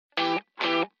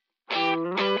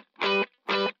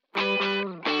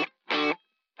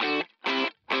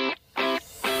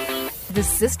The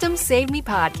System Save Me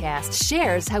podcast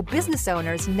shares how business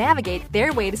owners navigate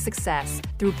their way to success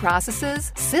through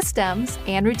processes, systems,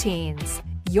 and routines.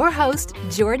 Your host,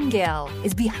 Jordan Gill,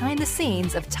 is behind the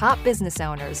scenes of top business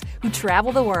owners who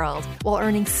travel the world while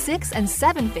earning 6 and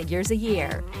 7 figures a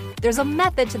year. There's a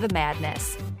method to the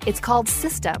madness. It's called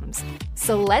systems.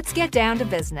 So let's get down to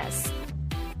business.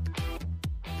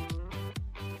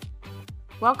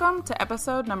 Welcome to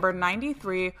episode number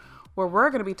 93, where we're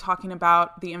going to be talking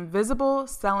about the invisible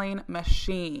selling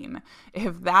machine.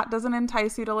 If that doesn't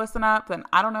entice you to listen up, then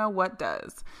I don't know what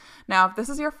does. Now, if this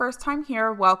is your first time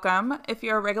here, welcome. If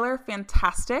you're a regular,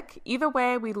 fantastic. Either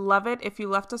way, we love it if you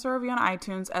left us a review on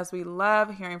iTunes, as we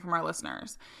love hearing from our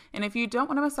listeners. And if you don't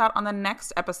want to miss out on the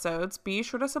next episodes, be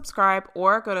sure to subscribe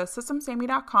or go to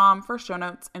systemsaveme.com for show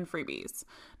notes and freebies.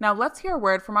 Now, let's hear a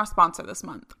word from our sponsor this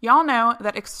month. Y'all know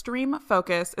that extreme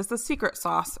focus is the secret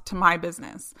sauce to my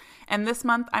business. And this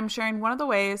month, I'm sharing one of the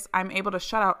ways I'm able to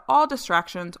shut out all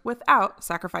distractions without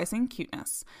sacrificing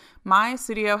cuteness: my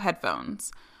studio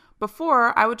headphones.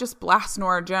 Before, I would just blast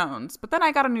Nora Jones, but then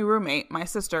I got a new roommate, my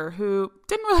sister, who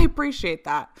didn't really appreciate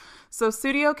that. So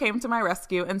Studio came to my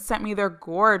rescue and sent me their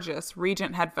gorgeous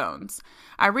Regent headphones.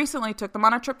 I recently took them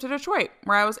on a trip to Detroit,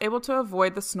 where I was able to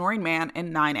avoid the snoring man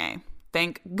in 9A.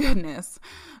 Thank goodness.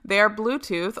 They are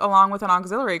Bluetooth along with an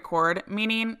auxiliary cord,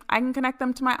 meaning I can connect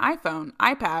them to my iPhone,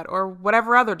 iPad, or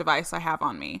whatever other device I have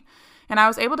on me. And I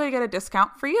was able to get a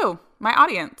discount for you, my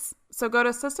audience. So go to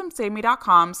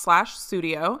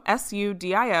systemsaveme.com/studio,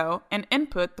 SUDIO, and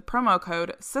input the promo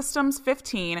code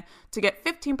SYSTEMS15 to get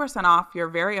 15% off your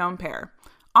very own pair.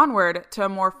 Onward to a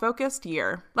more focused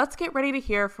year. Let's get ready to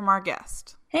hear from our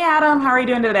guest. Hey, Adam, how are you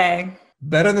doing today?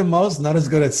 Better than most, not as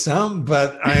good as some,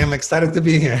 but I am excited to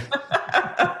be here.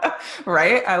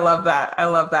 Right? I love that.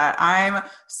 I'm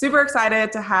super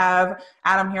excited to have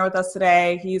Adam here with us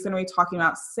today. He's going to be talking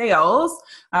about sales,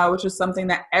 which is something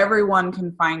that everyone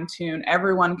can fine tune,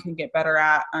 everyone can get better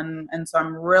at. And so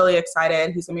I'm really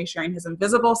excited. He's going to be sharing his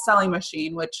invisible selling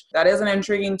machine, which that isn't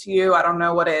intriguing to you. I don't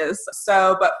know what is.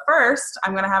 But first,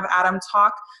 I'm going to have Adam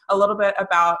talk a little bit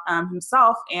about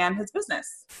himself and his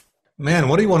business. Man,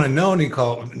 what do you want to know,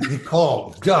 Nicole?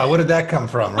 God, where did that come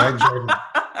from, right, Jordan?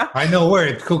 I know where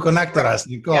it connected us,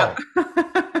 Nicole. Yep.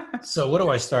 So where do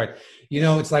I start?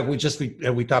 It's like we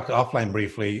talked offline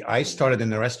briefly. I started in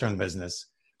the restaurant business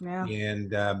and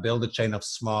built a chain of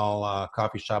small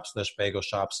coffee shops / bagel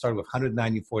shops. Started with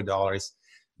 $194,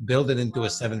 built it into a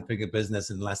 7-figure business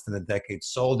in less than a decade.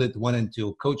 Sold it, went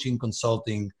into coaching,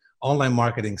 consulting, online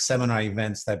marketing, seminar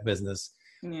events type business.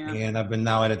 Yeah. And I've been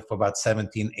now at it for about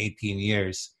 17, 18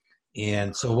 years.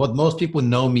 And so what most people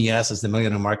know me as is the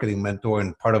Millionaire Marketing Mentor.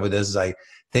 And part of it is I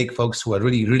take folks who are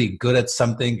really, really good at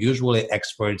something, usually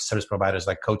experts, service providers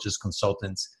like coaches,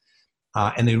 consultants,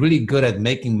 and they're really good at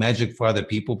making magic for other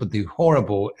people, but they're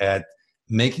horrible at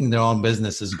making their own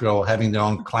businesses grow, having their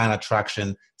own client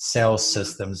attraction, sales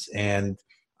systems. And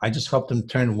I just help them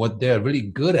turn what they're really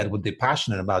good at, what they're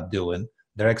passionate about doing,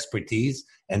 their expertise,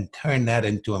 and turn that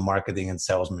into a marketing and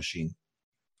sales machine.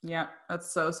 Yeah,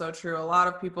 that's so true. A lot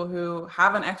of people who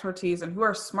have an expertise and who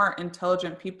are smart,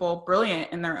 intelligent people,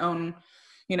 brilliant in their own,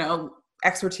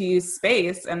 expertise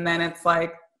space. And then it's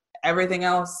like everything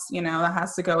else, that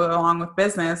has to go along with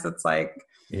business. It's like,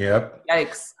 yep.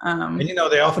 Yikes. And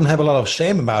they often have a lot of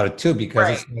shame about it too, because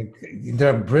It's like,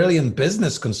 they're brilliant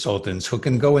business consultants who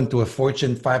can go into a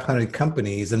Fortune 500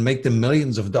 companies and make them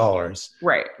millions of dollars.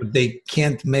 Right. But they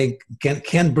can't bring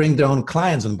their own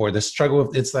clients on board. They struggle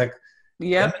with, it's like,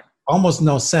 almost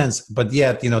no sense, but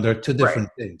yet, they're two different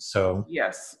things. So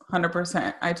yes,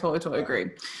 100%. I totally agree.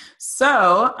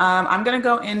 So I'm going to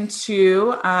go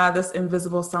into this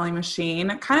invisible selling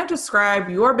machine, kind of describe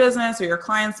your business or your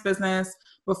client's business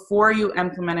before you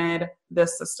implemented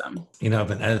this system. I've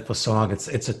been at it for so long. It's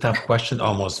a tough question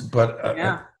almost, but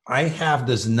I have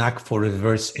this knack for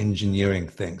reverse engineering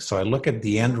things. So I look at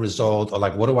the end result, or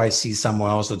like, what do I see somewhere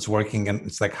else that's working? And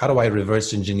it's like, how do I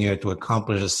reverse engineer to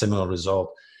accomplish a similar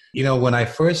result? When I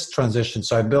first transitioned,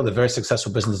 so I built a very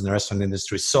successful business in the restaurant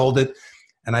industry, sold it.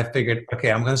 And I figured,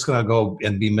 okay, I'm just going to go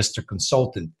and be Mr.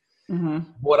 Consultant. Mm-hmm.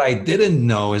 What I didn't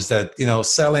know is that,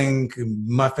 selling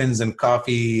muffins and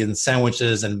coffee and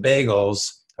sandwiches and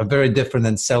bagels are very different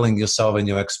than selling yourself and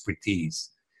your expertise.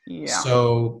 Yeah.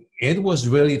 So it was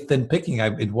really thin picking.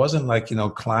 It wasn't like,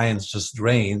 clients just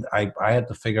drained. I had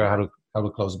to figure out how to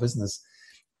close business.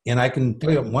 And I can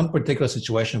tell you one particular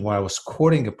situation where I was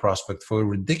courting a prospect for a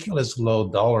ridiculous low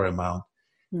dollar amount.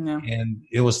 Yeah. And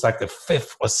it was like the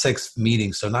 5th or 6th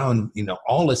meeting. So now,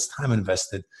 all this time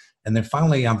invested. And then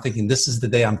finally I'm thinking, this is the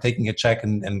day I'm taking a check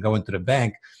and going to the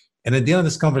bank. And at the end of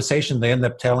this conversation, they end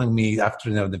up telling me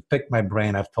after, they picked my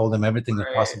brain. I've told them everything I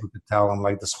possibly could tell them,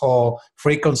 like this whole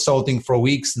free consulting for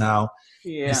weeks now.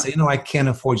 Yeah. They say, I can't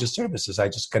afford your services. I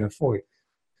just can't afford it.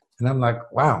 And I'm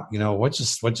like, wow, what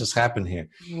just happened here?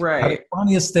 Right. Now, the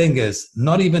funniest thing is,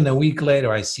 not even a week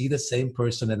later, I see the same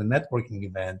person at a networking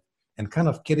event, and kind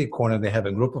of kitty corner, they have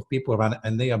a group of people around,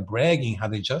 and they are bragging how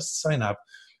they just signed up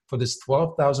for this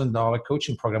 $12,000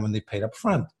 coaching program and they paid up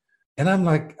front. And I'm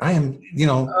like, I am,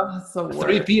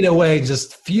 3 feet away,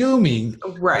 just fuming.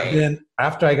 Right. And then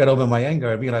after I got over my anger,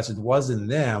 I realized it wasn't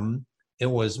them. It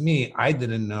was me. I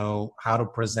didn't know how to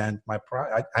present my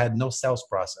product. I had no sales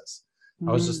process.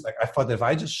 I was just like, I thought if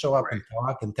I just show up and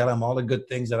talk and tell them all the good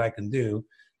things that I can do,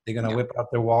 they're going to whip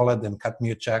out their wallet and cut me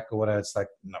a check or whatever. It's like,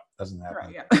 no, doesn't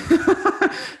happen.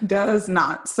 Right, Does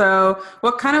not. So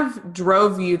what kind of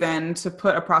drove you then to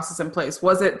put a process in place?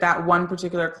 Was it that one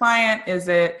particular client? Is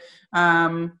it,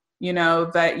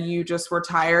 that you just were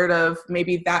tired of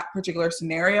maybe that particular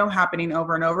scenario happening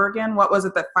over and over again? What was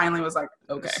it that finally was like,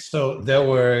 okay? So there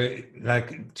were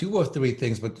like 2 or 3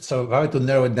 things, but so if I were to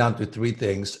narrow it down to 3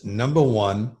 things, number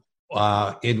one,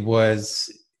 it was,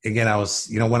 again, I was,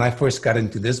 when I first got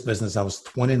into this business, I was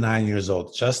 29 years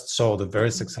old, just sold a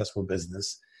very successful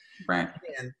business. Right.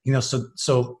 And,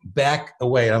 so back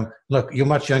away, look, you're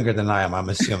much younger than I am, I'm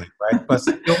assuming, right? But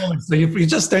so you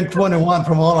just turned 21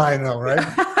 from all I know, right?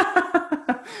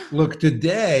 Look,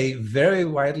 today, very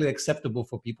widely acceptable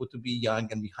for people to be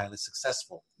young and be highly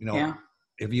successful.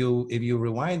 If you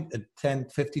rewind 10,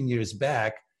 15 years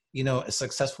back, a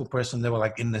successful person, they were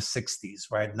like in the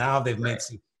 60s, right? Now they've made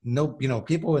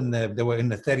people they were in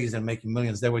the 30s and making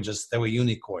millions. They were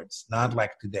unicorns, not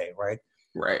like today, right?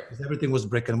 Right. Because everything was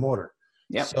brick and mortar.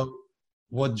 Yeah. So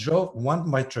what drove one of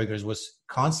my triggers was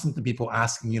constantly people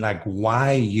asking me like,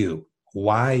 why you?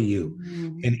 Why you?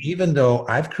 Mm-hmm. And even though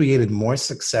I've created more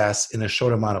success in a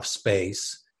short amount of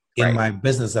space in my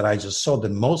business that I just sold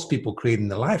than most people create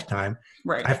in a lifetime,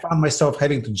 I found myself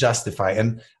having to justify.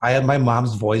 And I had my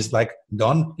mom's voice like,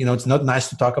 don't, it's not nice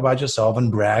to talk about yourself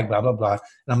and brag, blah, blah, blah. And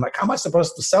I'm like, how am I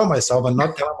supposed to sell myself and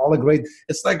not tell them all the great?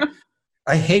 It's like,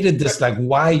 I hated this, like,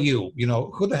 why you?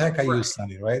 Who the heck are you,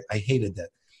 Sonny, right? I hated that.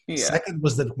 Yeah. Second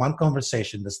was that one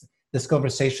conversation, this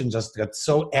conversation just got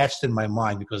so etched in my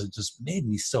mind because it just made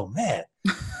me so mad.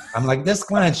 I'm like, this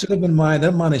client should have been mine.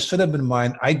 That money should have been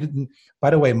mine. I didn't.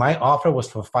 By the way, my offer was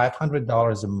for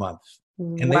 $500 a month.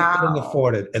 And they couldn't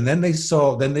afford it. And then they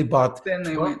bought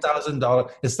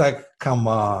 $12,000. It's like, come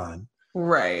on.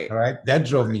 Right. All right. That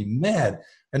drove me mad.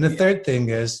 And the third thing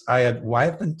is I had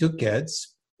wife and 2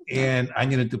 kids. And I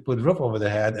needed to put a roof over the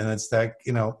head. And it's like,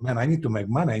 man, I need to make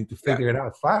money. I need to figure it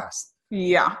out fast.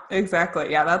 Yeah, exactly.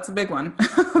 Yeah, that's a big one.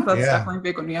 That's definitely a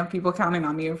big one. You have people counting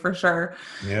on you for sure.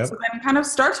 Yep. So then kind of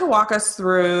start to walk us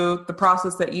through the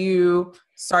process that you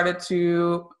started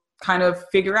to kind of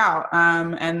figure out.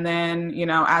 And then,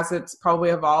 as it's probably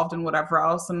evolved and whatever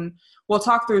else. And we'll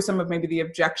talk through some of maybe the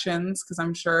objections, because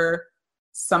I'm sure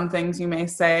some things you may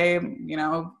say,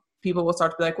 people will start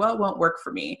to be like, well, it won't work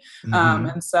for me. Mm-hmm.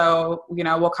 And so,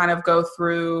 we'll kind of go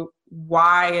through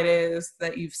why it is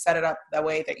that you've set it up the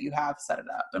way that you have set it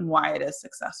up and why it is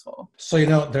successful. So,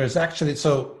 there's actually,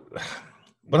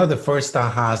 one of the first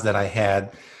ahas that I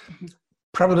had,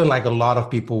 probably like a lot of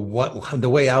people, the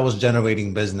way I was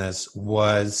generating business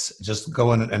was just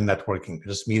going and networking,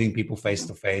 just meeting people face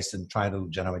to face and trying to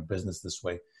generate business this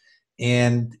way.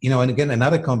 And, and again,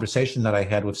 another conversation that I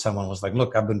had with someone was like,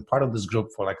 look, I've been part of this group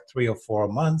for like 3 or 4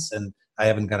 months and I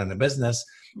haven't gotten a business.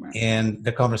 Right. And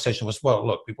the conversation was, well,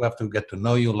 look, people have to get to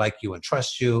know you, like you, and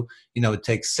trust you. It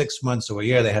takes 6 months or a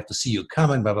year. They have to see you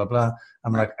coming, blah, blah, blah.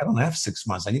 I'm like, I don't have 6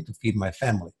 months. I need to feed my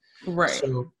family. Right.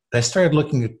 So I started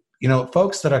looking at,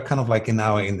 folks that are kind of like in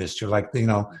our industry, like,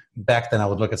 back then I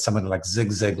would look at somebody like Zig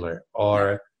Ziglar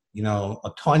or,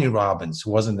 Tony Robbins,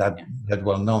 who wasn't that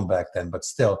well known back then, but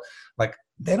still, like,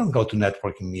 they don't go to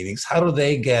networking meetings. How do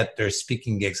they get their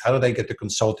speaking gigs? How do they get the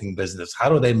consulting business? How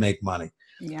do they make money?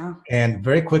 Yeah. And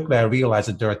very quickly, I realized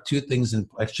that there are 3 things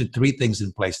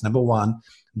in place. Number one,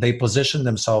 they position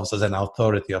themselves as an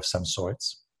authority of some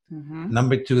sorts. Mm-hmm.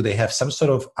 Number 2, they have some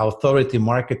sort of authority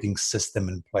marketing system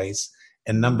in place.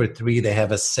 And number 3, they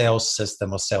have a sales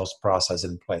system or sales process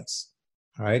in place.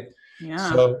 All right.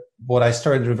 Yeah. So what I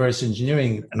started reverse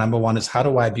engineering, number 1 is, how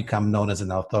do I become known as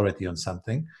an authority on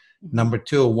something? Mm-hmm. Number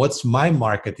 2, what's my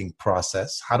marketing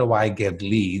process? How do I get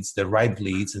leads, the right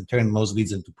leads, and turn those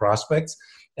leads into prospects?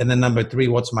 And then number 3,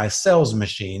 what's my sales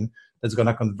machine that's going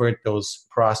to convert those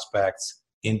prospects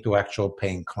into actual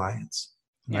paying clients,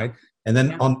 right? And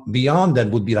then beyond that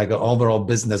would be like an overall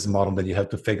business model that you have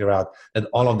to figure out that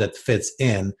all of that fits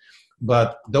in.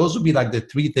 But those would be like the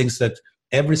three things that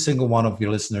every single one of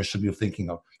your listeners should be thinking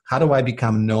of. How do I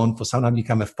become known for something?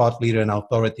 Become a thought leader, an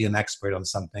authority, an expert on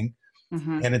something?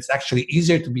 Mm-hmm. And it's actually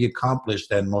easier to be accomplished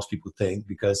than most people think,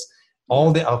 because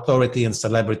all the authority and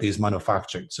celebrity is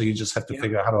manufactured. So you just have to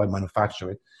figure out, how do I manufacture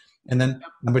it? And then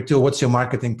number two, what's your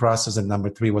marketing process? And number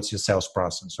three, what's your sales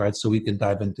process, right? So we can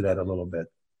dive into that a little bit.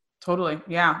 Totally.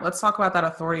 Yeah. Let's talk about that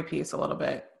authority piece a little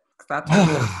bit.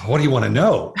 What do you want to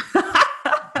know?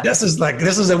 This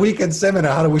is a weekend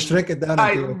seminar. How do we shrink it down?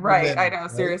 I know. Right?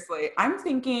 Seriously. I'm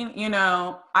thinking,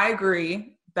 I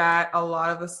agree that a lot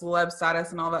of the celeb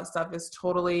status and all that stuff is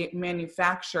totally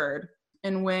manufactured.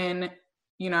 And when,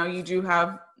 you do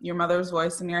have your mother's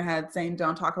voice in your head saying,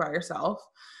 don't talk about yourself.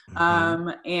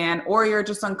 Or you're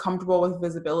just uncomfortable with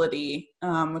visibility,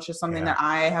 which is something that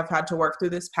I have had to work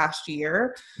through this past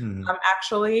year. I'm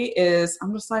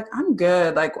just like, I'm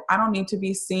good. Like, I don't need to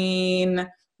be seen.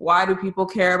 Why do people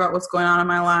care about what's going on in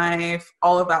my life?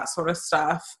 All of that sort of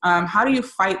stuff. How do you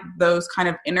fight those kind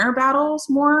of inner battles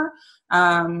more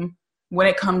when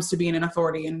it comes to being an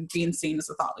authority and being seen as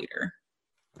a thought leader?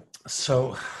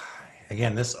 So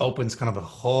again, this opens kind of a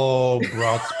whole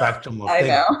broad spectrum of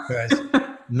things, because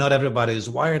not everybody is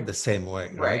wired the same way,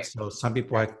 right? So some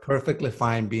people are perfectly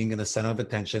fine being in the center of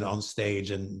attention on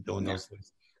stage and doing those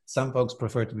things. Some folks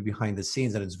prefer to be behind the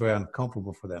scenes, and it's very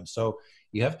uncomfortable for them. So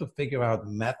you have to figure out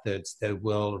methods that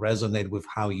will resonate with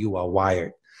how you are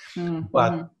wired.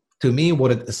 But to me,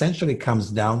 what it essentially comes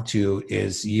down to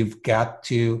is you've got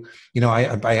to,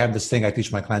 I have this thing I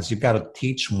teach my clients, you've got to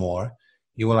teach more,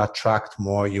 you will attract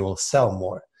more, you will sell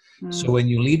more. So when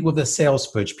you lead with a sales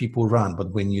pitch, people run.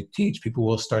 But when you teach, people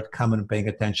will start coming and paying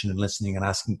attention and listening and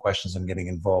asking questions and getting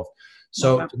involved.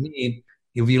 So to me,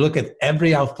 if you look at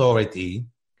every authority,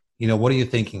 what are you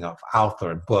thinking of?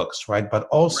 Author, books, right? But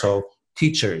also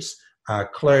teachers,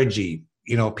 clergy,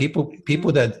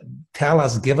 people that tell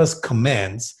us, give us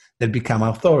commands that become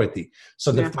authority.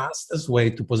 So the fastest way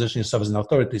to position yourself as an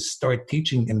authority is start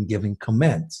teaching and giving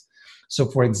commands. So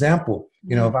for example,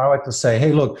 if I were to say,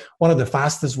 hey, look, one of the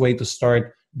fastest way to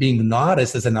start being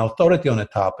noticed as an authority on a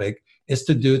topic is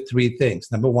to do three things.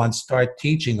 Number one, start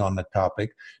teaching on the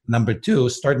topic. Number two,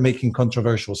 start making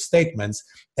controversial statements.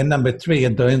 And number three,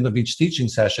 at the end of each teaching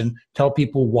session, tell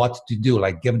people what to do,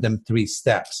 like give them 3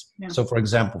 steps. So for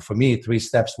example, for me, 3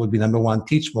 steps would be: number one,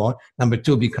 teach more. Number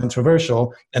two, be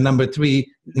controversial. And number 3,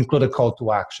 include a call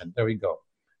to action. There we go.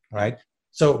 Right?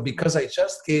 So because I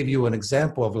just gave you an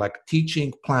example of like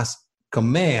teaching plus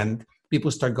command, people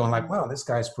start going like, wow, this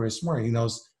guy's pretty smart. He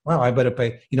knows, wow, I better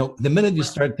pay. The minute you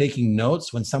start taking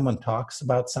notes when someone talks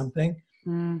about something,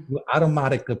 you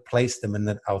automatically place them in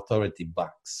that authority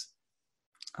box.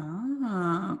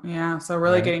 Oh, yeah. So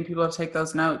really getting people to take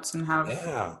those notes and have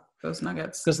those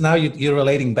nuggets. Because now you're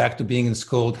relating back to being in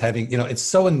school, having, it's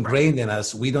so ingrained in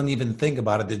us, we don't even think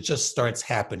about it. It just starts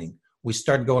happening. We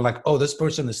start going like, oh, this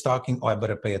person is talking. Oh, I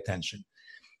better pay attention.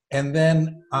 And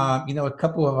then, a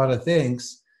couple of other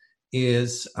things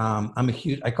is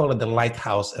I call it the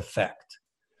lighthouse effect.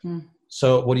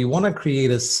 So what you want to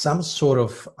create is some sort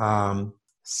of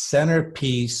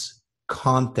centerpiece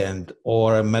content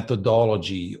or a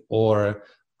methodology or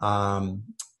a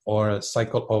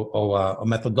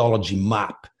methodology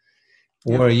map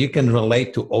where you can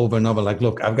relate to over and over. Like,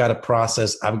 look, I've got a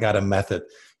process, I've got a method.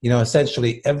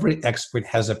 Essentially every expert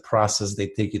has a process they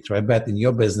take you through. I bet in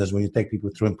your business, when you take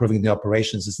people through improving the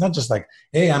operations, it's not just like,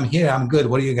 hey, I'm here, I'm good,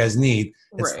 what do you guys need?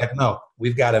 It's like, no,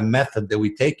 we've got a method that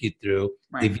we take you through.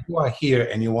 If you are here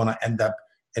and you want to end up,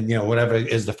 and whatever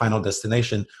is the final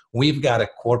destination, we've got a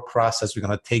core process we're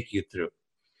going to take you through.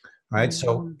 Right?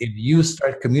 So if you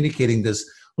start communicating this,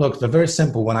 look, they're very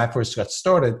simple. When I first got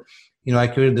started, I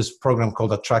created this program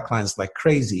called Attract Clients Like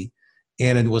Crazy,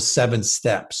 and it was 7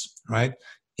 steps, right?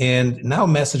 And now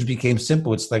message became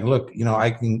simple. It's like, look,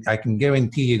 I can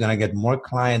guarantee you're going to get more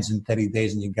clients in 30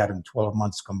 days than you got in 12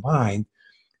 months combined.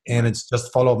 And it's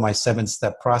just follow my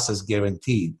 7-step process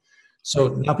guaranteed. So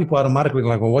now people automatically go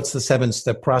like, well, what's the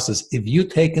 7-step process? If you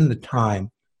taken the time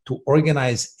to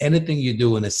organize anything you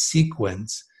do in a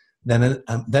sequence, then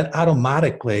that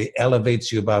automatically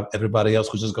elevates you above everybody else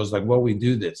who just goes like, well, we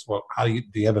do this. Well, do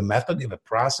you have a method? Do you have a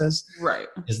process? Right.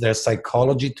 Is there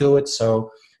psychology to it?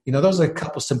 So, those are a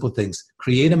couple simple things.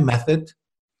 Create a method,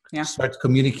 start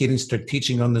communicating, start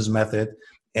teaching on this method.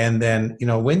 And then,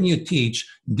 when you teach,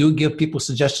 do give people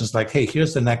suggestions like, hey,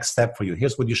 here's the next step for you.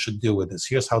 Here's what you should do with this.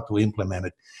 Here's how to implement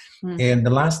it. And the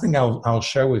last thing I'll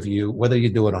share with you, whether you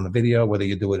do it on a video, whether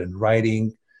you do it in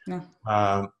writing,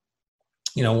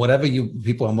 whatever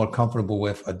people are more comfortable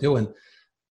with are doing.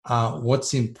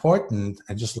 What's important,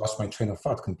 I just lost my train of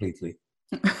thought completely.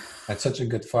 That's such a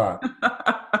good thought.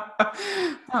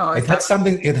 Oh, It had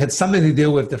something. It had something to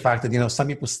do with the fact that some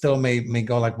people still may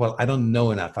go like, well, I don't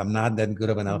know enough. I'm not that good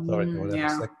of an authority or whatever.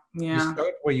 It's Yeah. like you Yeah.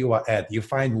 start where you are at. You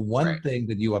find one Right. thing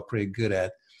that you are pretty good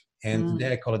at, and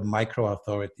today I call it micro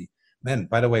authority. Man,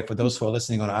 by the way, for those who are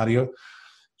listening on audio,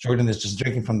 Jordan is just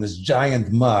drinking from this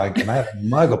giant mug, and I have a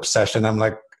mug obsession. I'm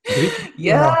like,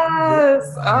 Yes.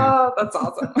 Oh, that's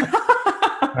awesome.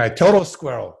 all right, total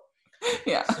squirrel.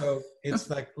 Yeah. So it's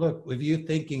like, look, if you're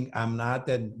thinking I'm not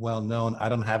that well known, I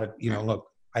don't have it, look,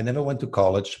 I never went to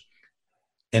college.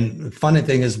 And the funny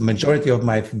thing is, majority of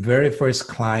my very first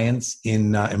clients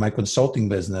in my consulting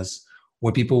business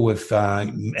were people with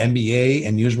MBA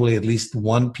and usually at least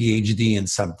one PhD in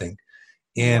something.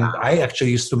 And Wow. I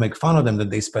actually used to make fun of them that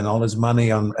they spent all this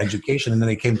money on education and then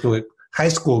they came to a high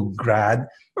school grad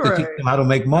to teach them how to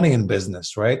make money in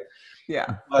business, right?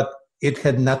 Yeah. But it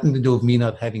had nothing to do with me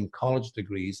not having college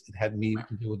degrees. It had me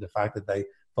to do with the fact that I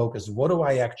focused, what do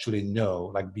I actually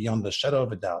know, like beyond the shadow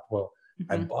of a doubt? Well,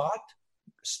 I bought,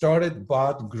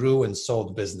 grew, and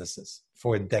sold businesses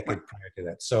for a decade prior to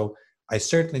that. So I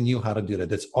certainly knew how to do that.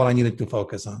 That's all I needed to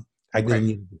focus on. I didn't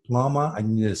need a diploma. I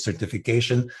didn't need a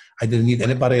certification. I didn't need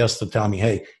anybody else to tell me,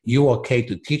 hey, you okay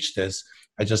to teach this?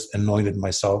 I just anointed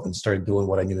myself and started doing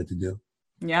what I needed to do.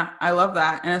 Yeah, I love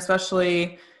that. And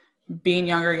especially being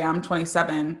younger, I'm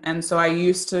 27. And so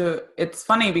it's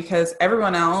funny because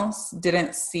everyone else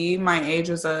didn't see my age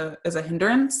as a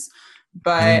hindrance,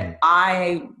 but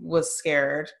I was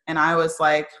scared and I was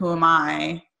like, who am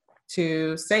I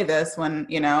to say this when,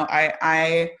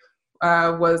 I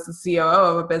was the COO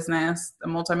of a business, a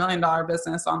multi-million-dollar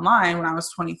business online when I was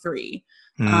 23.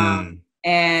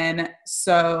 And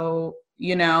so,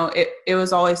 it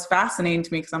was always fascinating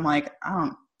to me because I'm like,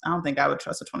 I don't think I would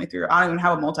trust a 23-year-old. I don't even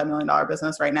have a multi-million-dollar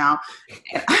business right now.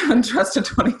 And I wouldn't trust a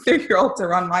 23-year-old to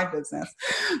run my business.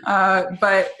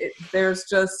 But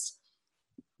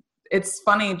it's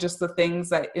funny just the things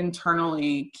that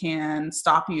internally can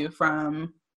stop you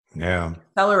from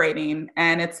accelerating.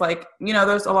 And it's like,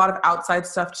 there's a lot of outside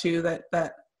stuff too that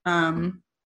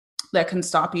can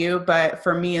stop you. But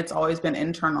for me, it's always been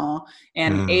internal,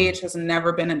 and age has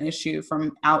never been an issue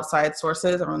from outside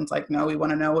sources. Everyone's like, no, we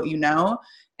want to know what you know.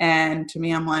 And to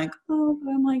me, I'm like, oh, but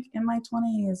I'm like in my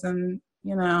 20s and,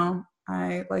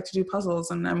 I like to do puzzles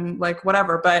and I'm like,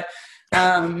 whatever. But,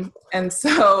 and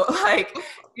so like,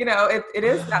 it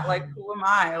is that like, who am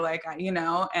I? Like,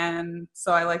 and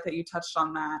so I like that you touched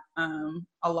on that,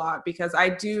 a lot because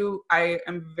I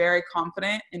am very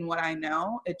confident in what I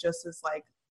know. It just is like,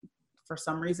 for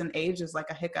some reason, age is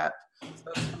like a hiccup.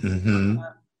 So,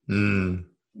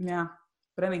 yeah.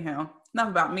 But anyhow, enough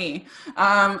about me.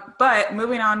 But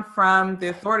moving on from the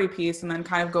authority piece and then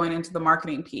kind of going into the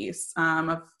marketing piece,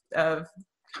 of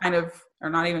kind of, or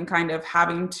not even kind of,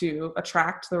 having to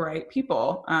attract the right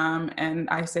people. And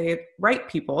I say right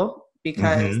people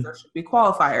because there should be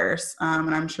qualifiers.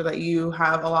 And I'm sure that you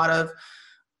have a lot of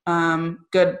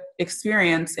good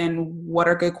experience in what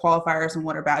are good qualifiers and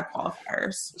what are bad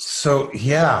qualifiers. So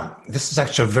this is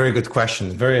actually a very good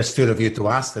question. Very astute of you to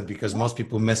ask that because most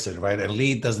people miss it, right? A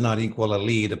lead does not equal a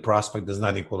lead. A prospect does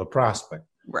not equal a prospect.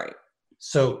 Right.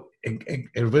 So it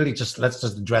really let's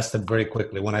just address that very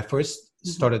quickly. When I first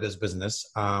started this business,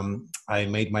 I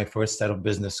made my first set of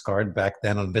business card back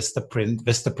then on Vistaprint.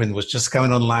 Vistaprint was just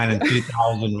coming online in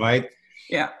 2000, right?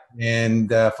 Yeah. And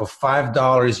for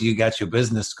 $5, you got your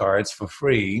business cards for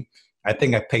free. I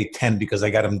think I paid 10 because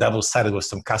I got them double-sided with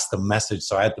some custom message,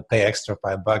 so I had to pay extra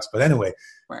 $5. But anyway,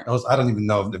 I don't even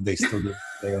know if they still do.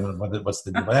 What's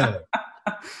the deal? But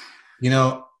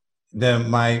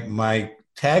anyway, my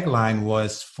tagline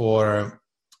was for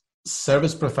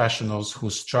service professionals who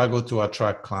struggle to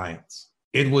attract clients.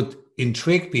 It would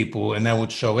intrigue people and I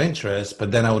would show interest,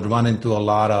 but then I would run into a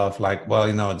lot of like, well,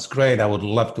 it's great. I would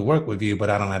love to work with you, but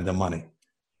I don't have the money.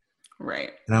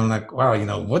 Right. And I'm like, wow,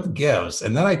 what gives?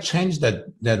 And then I changed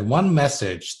that one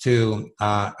message to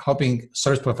helping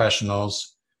service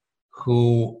professionals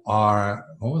who are,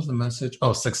 what was the message?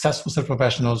 Oh, successful service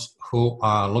professionals who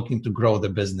are looking to grow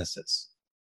their businesses.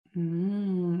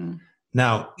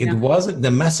 Now,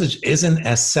 the message isn't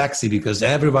as sexy because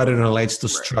everybody relates to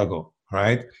struggle,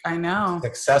 right? I know.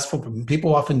 Successful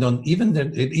people often don't, even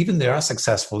they are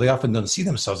successful, they often don't see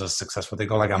themselves as successful. They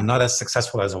go like, I'm not as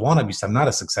successful as I want to be, so I'm not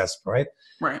as successful, right?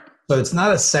 Right. So it's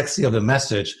not as sexy of a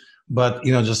message, but,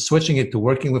 just switching it to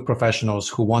working with professionals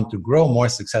who want to grow more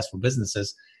successful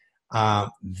businesses,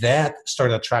 that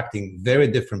started attracting very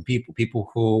different people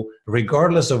who,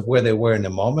 regardless of where they were in the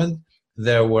moment,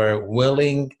 they were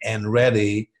willing and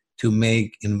ready to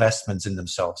make investments in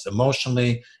themselves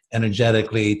emotionally,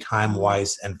 energetically,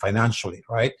 time-wise, and financially,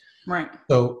 right? Right.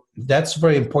 So that's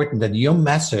very important that your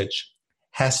message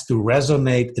has to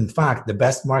resonate. In fact, the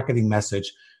best marketing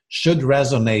message should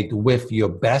resonate with your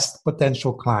best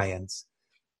potential clients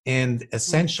and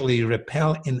essentially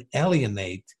repel and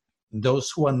alienate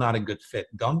those who are not a good fit.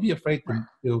 Don't be afraid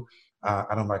to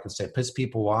I don't know if I can say piss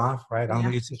people off, right? I don't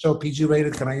know. It's a show PG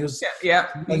rated. Can I use? Yeah.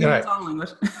 You can use all English.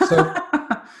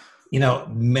 So,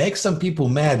 make some people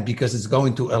mad because it's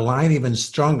going to align even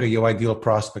stronger your ideal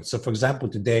prospect. So, for example,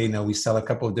 today, we sell a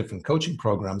couple of different coaching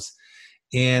programs,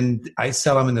 and I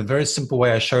sell them in a very simple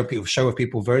way. I share with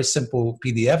people very simple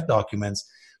PDF documents.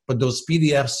 But those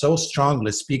PDFs so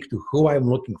strongly speak to who I'm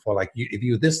looking for. Like, if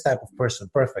you're this type of person,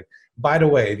 perfect. By the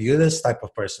way, if you're this type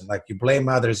of person, like you blame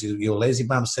others, you're a lazy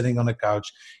bum sitting on the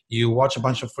couch, you watch a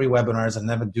bunch of free webinars and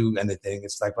never do anything.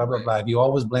 It's like blah, blah, blah. If you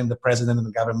always blame the president and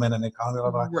the government and the economy,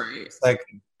 blah, blah, blah. Right. It's like,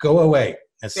 go away.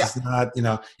 It's just not,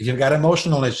 if you've got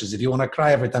emotional issues, if you want to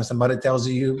cry every time somebody tells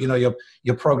you,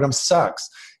 your program sucks.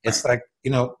 It's like,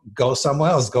 go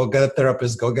somewhere else, go get a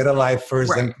therapist, go get a life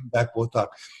first, then come back, we'll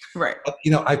talk. Right. But,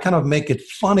 I kind of make it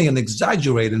funny and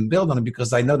exaggerate and build on it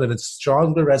because I know that it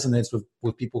strongly resonates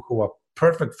with people who are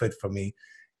perfect fit for me.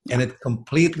 Yeah. And it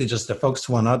completely just, the folks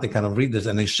who are not, they kind of read this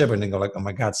and they shiver and they go like, oh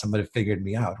my God, somebody figured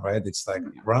me out, right? It's like,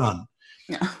 run.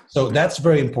 Yeah. So that's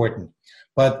very important.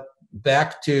 But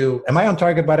back to, am I on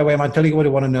target, by the way? Am I telling you what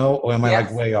you want to know, or am I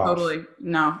like way off? Totally.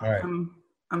 No, all right.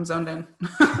 I'm zoned in.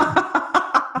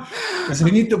 Because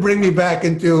you need to bring me back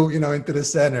into the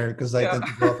center because I tend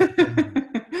to go.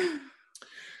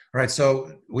 All right,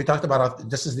 so we talked about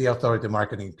this is the authority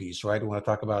marketing piece, right? We want to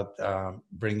talk about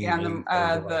bringing the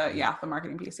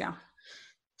marketing piece, yeah.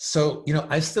 So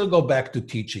I still go back to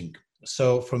teaching.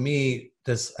 So for me,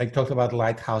 I talked about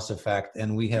lighthouse effect,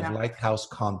 and we have lighthouse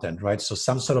content, right? So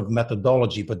some sort of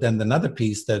methodology, but then another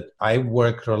piece that I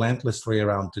work relentlessly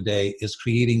around today is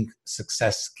creating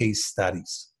success case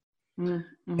studies.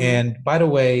 Mm-hmm. And by the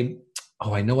way,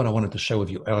 I know what I wanted to share with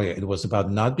you earlier. It was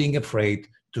about not being afraid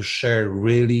to share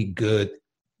really good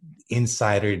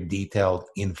insider detailed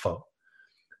info.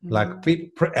 Mm-hmm.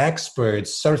 Like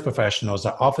experts, service professionals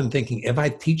are often thinking, if I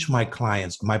teach my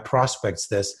clients, my prospects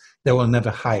this, they will never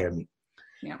hire me.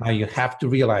 Yeah. Now you have to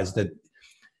realize that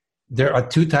there are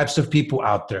two types of people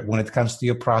out there when it comes to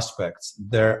your prospects.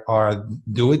 There are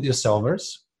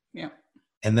do-it-yourselfers,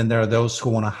 and then there are those who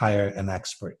want to hire an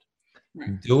expert.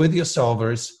 Right.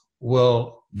 Do-it-yourselfers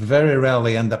will very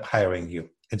rarely end up hiring you.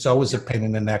 It's always a pain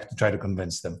in the neck to try to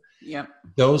convince them. Yep.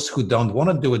 Those who don't want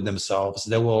to do it themselves,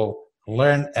 they will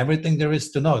learn everything there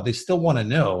is to know. They still want to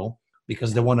know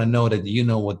because they want to know that you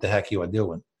know what the heck you are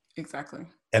doing. Exactly.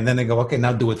 And then they go, okay,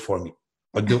 now do it for me,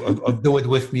 or do it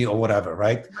with me, or whatever,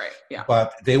 right? Right. Yeah.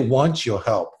 But they want your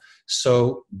help.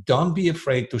 So don't be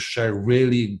afraid to share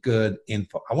really good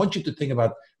info. I want you to think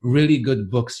about really good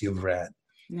books you've read.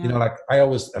 Yeah. Like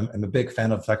I'm a big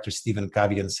fan of Dr. Stephen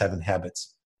Covey and 7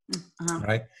 Habits.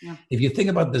 Right? Yeah. If you think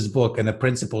about this book and the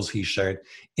principles he shared,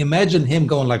 imagine him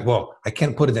going like, well, I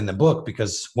can't put it in the book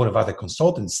because what if other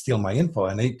consultants steal my info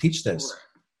and they teach this?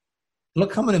 Right.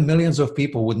 Look how many millions of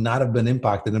people would not have been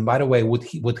impacted. And by the way,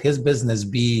 would his business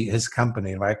be, his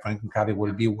company, right? Franklin Covey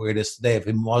would be where it is today if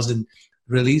he wasn't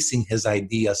releasing his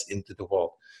ideas into the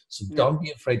world. So don't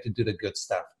be afraid to do the good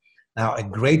stuff. Now, a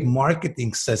great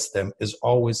marketing system is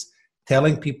always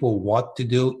telling people what to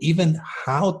do, even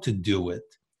how to do it.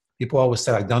 People always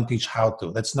say, like, don't teach how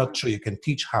to. That's not true. You can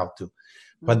teach how to.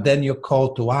 But then your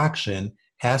call to action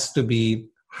has to be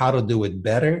how to do it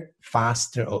better,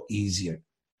 faster, or easier.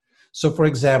 So, for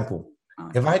example,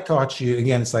 if I taught you,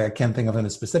 again, it's like I can't think of anything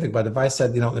specific, but if I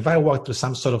said, if I walked through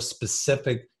some sort of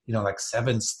specific, like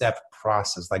 7-step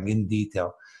process, like in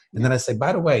detail, and then I say,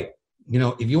 by the way,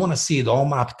 if you want to see it all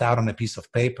mapped out on a piece of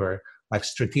paper, like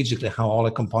strategically how all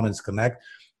the components connect,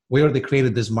 we already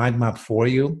created this mind map for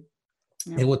you.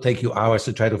 Yeah. It will take you hours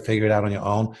to try to figure it out on your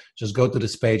own. Just go to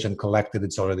this page and collect it.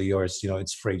 It's already yours.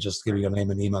 It's free. Just give your name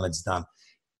and email. It's done.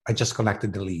 I just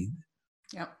collected the lead.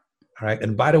 Yep. All right.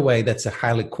 And by the way, that's a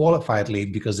highly qualified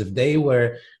lead because if they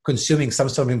were consuming some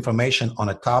sort of information on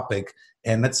a topic,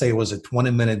 and let's say it was a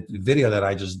 20-minute video that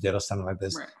I just did or something like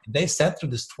this, if they sat through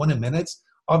this 20 minutes,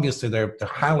 obviously they're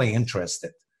highly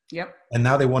interested. Yep. And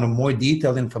now they want a more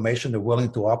detailed information. They're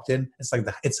willing to opt in. It's like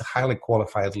it's a highly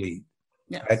qualified lead.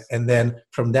 Yes. Right? And then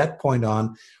from that point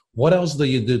on, what else do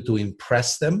you do to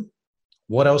impress them?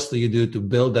 What else do you do to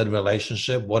build that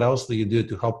relationship? What else do you do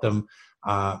to help them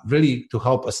really to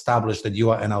help establish that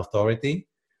you are an authority?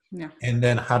 Yeah. And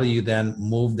then how do you then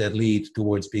move that lead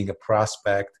towards being a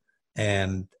prospect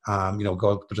and,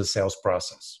 go through the sales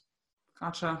process?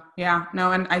 Gotcha. Yeah.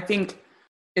 No, and I think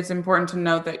it's important to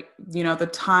note that, the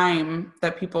time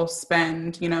that people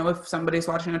spend, if somebody's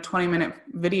watching a 20-minute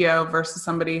video versus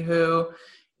somebody who,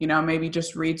 maybe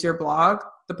just reads your blog,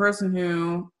 the person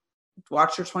who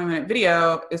watched your 20-minute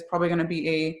video is probably going to be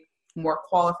a more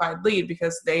qualified lead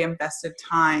because they invested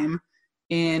time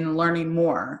in learning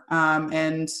more.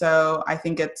 And so I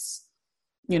think it's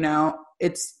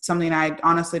something I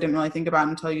honestly didn't really think about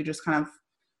until you just kind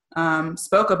of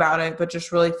spoke about it, but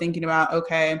just really thinking about,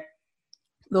 okay,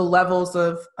 the levels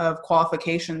of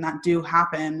qualification that do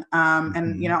happen.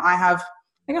 And, I have,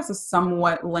 I guess, a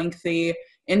somewhat lengthy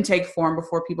intake form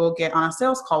before people get on a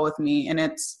sales call with me. And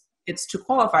it's to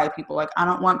qualify people. Like, I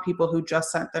don't want people who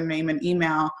just sent their name and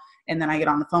email and then I get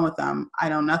on the phone with them. I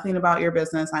know nothing about your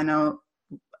business.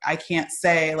 I can't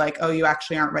say like, oh, you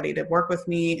actually aren't ready to work with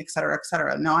me, et cetera, et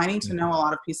cetera. No, I need to know a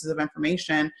lot of pieces of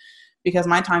information because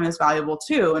my time is valuable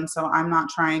too. And so I'm not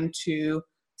trying to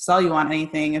sell you on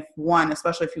anything if one,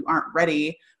 especially if you aren't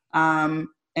ready. And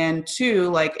two,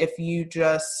 like if you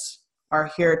just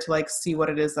are here to like see what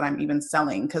it is that I'm even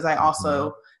selling. Cause I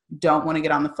also don't want to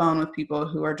get on the phone with people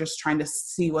who are just trying to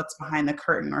see what's behind the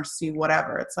curtain or see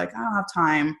whatever. It's like, I don't have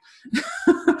time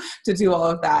to do all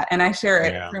of that. And I share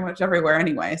it pretty much everywhere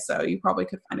anyway. So you probably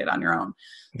could find it on your own.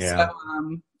 Yeah.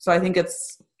 So I think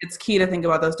it's key to think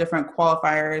about those different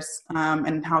qualifiers,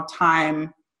 and how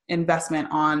time investment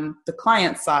on the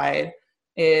client side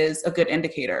is a good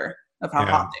indicator of how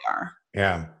hot they are.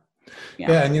 Yeah.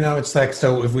 And it's like,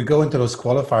 so if we go into those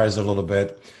qualifiers a little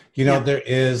bit, there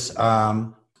is,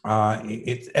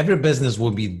 every business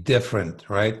will be different,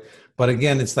 right? But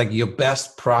again, it's like your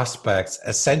best prospects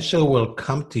essentially will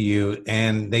come to you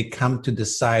and they come to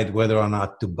decide whether or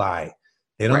not to buy.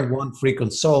 They don't want free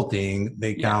consulting.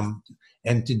 They come,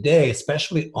 and today,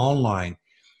 especially online,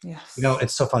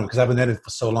 it's so fun because I've been at it for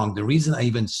so long. The reason I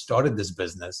even started this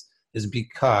business is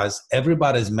because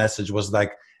everybody's message was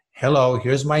like, hello,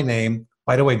 here's my name.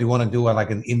 By the way, do you want to do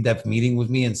an in-depth meeting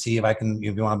with me and see if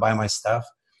you want to buy my stuff?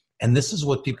 And this is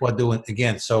what people are doing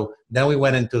again. So then we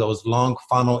went into those long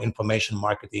funnel information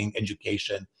marketing,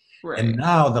 education. Right. And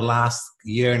now the last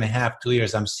year and a half, 2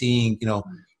 years, I'm seeing,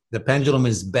 the pendulum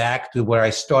is back to where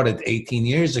I started 18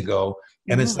 years ago.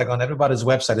 And it's like on everybody's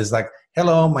website, it's like,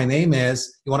 hello, my name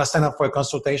is, you want to sign up for a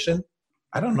consultation?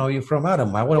 I don't know you from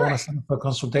Adam. Why would I want to sign up for a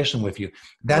consultation with you?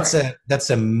 That's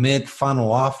a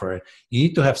mid-funnel offer. You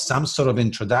need to have some sort of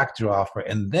introductory offer.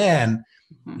 And then,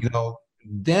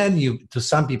 then to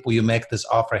some people, you make this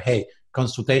offer, hey,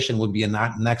 consultation would be a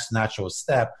next natural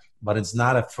step, but it's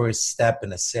not a first step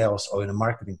in a sales or in a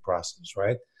marketing process,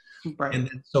 right? Right. And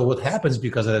so what happens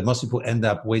because of that, most people end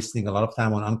up wasting a lot of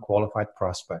time on unqualified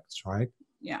prospects, right?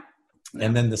 Yeah.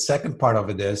 And then the second part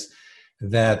of it is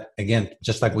that, again,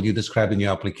 just like what you described in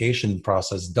your application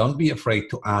process, don't be afraid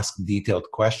to ask detailed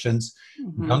questions.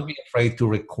 Don't be afraid to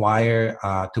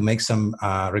to make some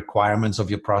requirements of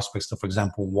your prospects to, for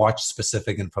example, watch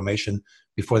specific information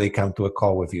before they come to a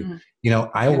call with you.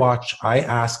 I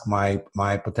ask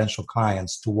my potential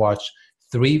clients to watch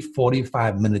 3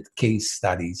 45-minute case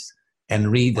studies and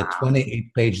read a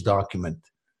 28-page document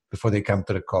before they come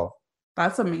to the call.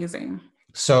 That's amazing.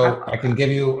 So I can give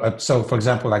you, so for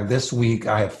example, like this week,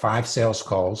 I have 5 sales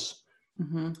calls.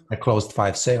 I closed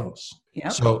 5 sales.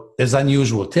 Yep. So it's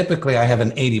unusual. Typically, I have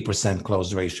an 80%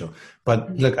 close ratio.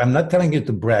 But look, I'm not telling you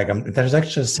to brag. There's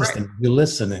actually a system. You're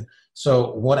listening.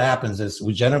 So what happens is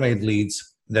we generate leads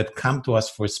that come to us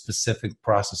for a specific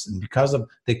process. And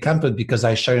they come to it because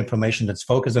I share information that's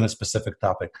focused on a specific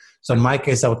topic. So in my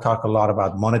case, I would talk a lot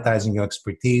about monetizing your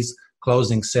expertise,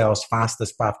 closing sales,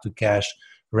 fastest path to cash,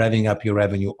 revving up your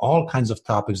revenue, all kinds of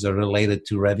topics that are related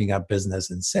to revving up business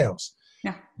and sales.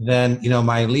 Yeah. Then,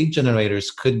 my lead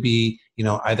generators could be,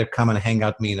 either come and hang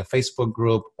out with me in a Facebook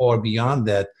group or beyond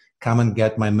that, come and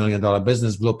get my $1 Million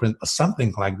Business Blueprint or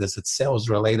something like this. It's sales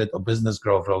related or business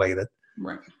growth related.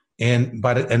 Right. And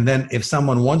then if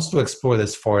someone wants to explore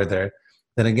this further,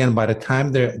 then again, by the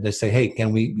time they say, hey,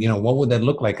 can we, what would that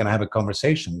look like? Can I have a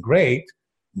conversation? Great.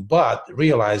 But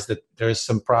realize that there is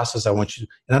some process I want you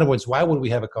to, in other words, why would we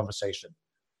have a conversation?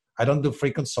 I don't do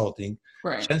free consulting.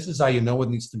 Right. Chances are you know what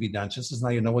needs to be done. Chances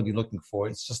are you know what you're looking for.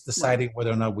 It's just deciding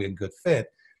whether or not we're a good fit.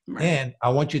 Right. And I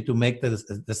want you to make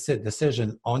the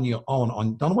decision on your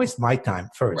own. Don't waste my time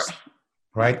first.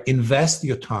 Right? Invest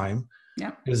your time.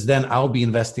 Yeah. Because then I'll be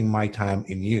investing my time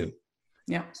in you.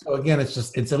 Yeah. So again,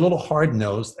 it's a little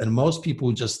hard-nosed, and most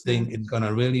people just think it's going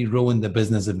to really ruin the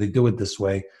business if they do it this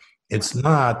way. It's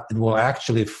not. It will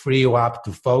actually free you up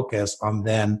to focus on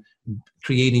then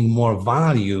creating more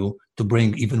value to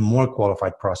bring even more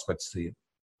qualified prospects to you.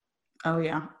 Oh,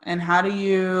 yeah. And how do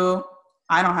you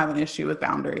I don't have an issue with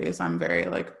boundaries. I'm very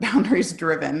like boundaries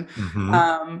driven.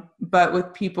 Mm-hmm. But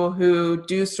with people who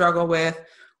do struggle with,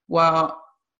 well,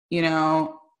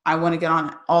 I want to get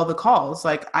on all the calls.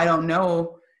 Like, I don't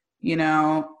know,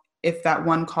 if that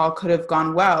one call could have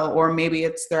gone well, or maybe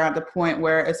they're at the point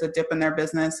where it's a dip in their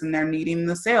business and they're needing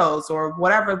the sales or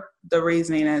whatever the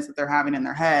reasoning is that they're having in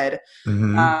their head.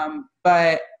 Mm-hmm.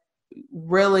 But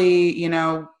really,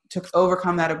 to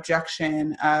overcome that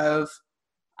objection of,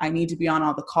 I need to be on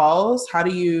all the calls. How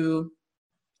do you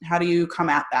come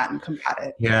at that and combat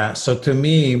it? Yeah. So to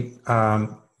me,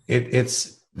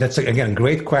 that's again,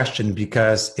 great question,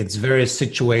 because it's very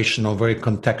situational, very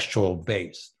contextual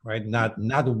based, right? Not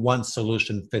one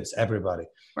solution fits everybody.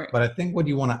 Right. But I think what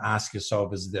you want to ask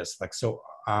yourself is this, like, so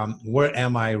where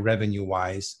am I revenue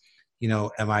wise?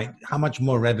 How much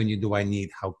more revenue do I need?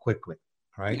 How quickly?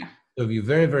 Right. Yeah. So if you're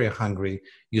very, very hungry,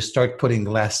 you start putting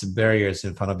less barriers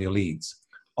in front of your leads.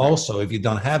 Also, if you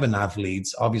don't have enough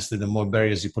leads, obviously the more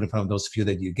barriers you put in front of those few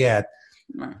that you get,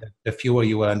 the fewer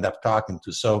you will end up talking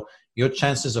to. So your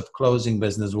chances of closing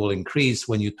business will increase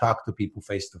when you talk to people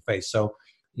face to face. So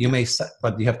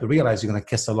but you have to realize you're going to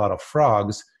kiss a lot of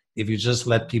frogs if you just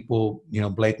let people,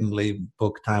 blatantly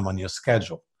book time on your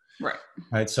schedule. Right.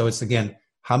 Right. So it's, again,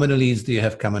 how many leads do you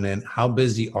have coming in? How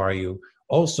busy are you?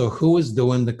 Also, who is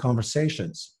doing the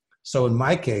conversations? So in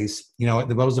my case, there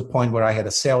was a point where I had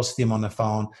a sales team on the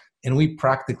phone, and we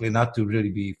practically, not to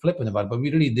really be flippant about it, but we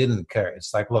really didn't care.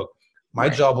 It's like, look, my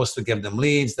job was to give them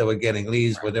leads. They were getting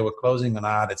leads, whether they were closing or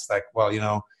not. It's like,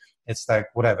 well, it's like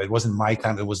whatever. It wasn't my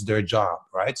time. It was their job,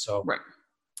 right? So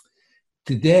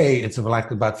today, it's like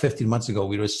about 15 months ago,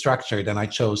 we restructured, and I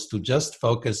chose to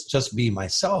just be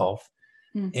myself.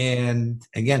 And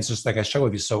again, it's just like I share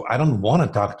with you. So I don't want to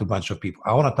talk to a bunch of people.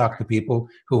 I want to talk to people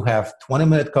who have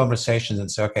 20-minute conversations and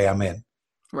say, okay, I'm in.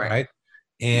 Right.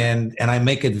 And I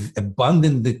make it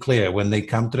abundantly clear when they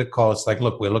come to the call. It's like,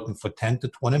 look, we're looking for 10 to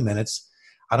 20 minutes.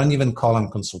 I don't even call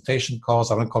them consultation calls.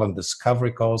 I don't call them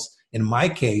discovery calls. In my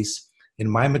case, in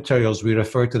my materials, we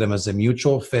refer to them as a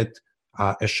mutual fit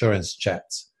assurance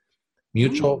chats.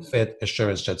 Mutual fit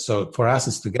assurance chat. So for us,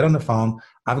 it's to get on the phone.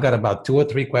 I've got about 2 or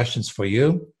 3 questions for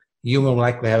you. You will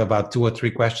likely have about 2 or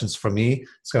 3 questions for me.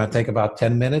 It's going to take about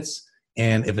 10 minutes.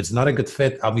 And if it's not a good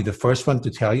fit, I'll be the first one to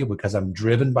tell you, because I'm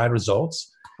driven by results.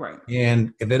 Right.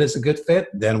 And if it is a good fit,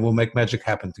 then we'll make magic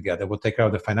happen together. We'll take care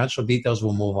of the financial details.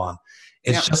 We'll move on.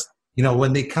 It's just,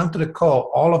 when they come to the call,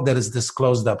 all of that is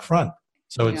disclosed up front.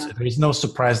 So there's no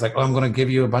surprise, like, oh, I'm going to give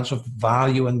you a bunch of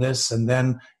value in this, and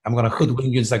then I'm going to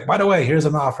hoodwink you. It's like, by the way, here's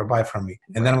an offer, buy from me.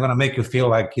 And then I'm going to make you feel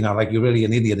like, like you're really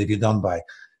an idiot if you don't buy.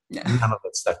 Yeah. None of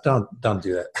that stuff. Don't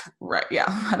do that. Right. Yeah.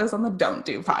 That is on the don't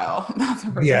do pile.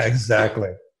 Yeah, exactly.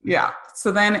 Yeah.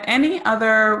 So then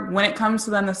when it comes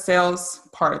to then the sales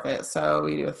part of it, so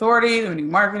we do authority, we do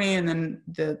marketing, and then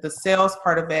the sales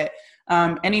part of it,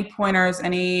 any pointers,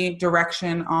 any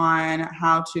direction on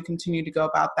how to continue to go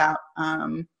about that?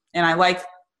 And I like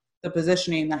the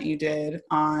positioning that you did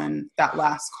on that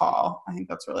last call. I think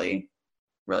that's really,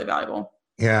 really valuable.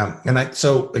 Yeah. And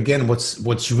so again,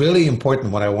 what's really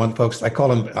important, what I want folks, I call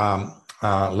them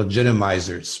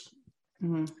legitimizers.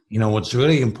 Mm-hmm. What's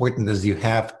really important is you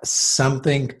have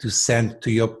something to send to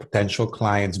your potential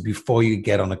clients before you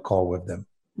get on a call with them.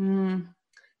 Mm.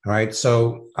 All right.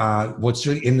 So what's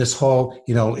really in this whole,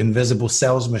 invisible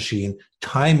sales machine,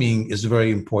 timing is very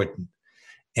important.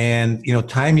 And,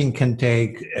 timing can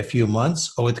take a few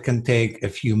months, or it can take a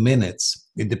few minutes,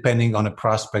 depending on a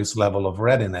prospect's level of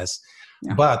readiness.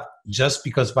 Yeah. But just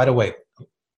because, by the way,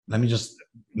 let me just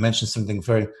mention something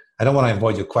I don't want to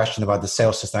avoid your question about the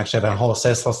sales system. Actually, I have a whole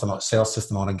sales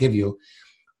system I want to give you,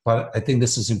 but I think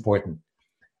this is important.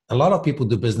 A lot of people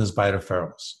do business by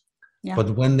referrals. Yeah.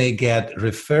 But when they get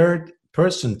referred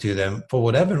person to them, for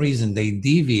whatever reason, they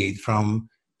deviate from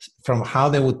how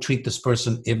they would treat this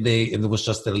person if it was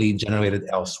just a lead generated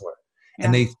elsewhere. Yeah.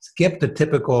 And they skip the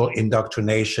typical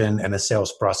indoctrination and a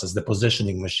sales process, the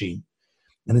positioning machine.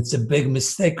 And it's a big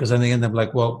mistake, because then they end up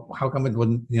like, well, how come it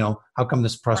wouldn't, how come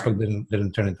this prospect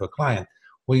didn't turn into a client?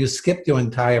 Well, you skipped your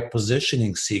entire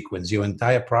positioning sequence, your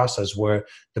entire process where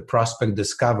the prospect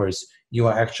discovers you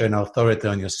are actually an authority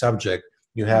on your subject.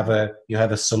 You have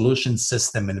a solution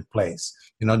system in place.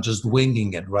 You're not just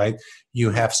winging it, right? You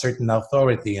have certain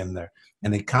authority in there,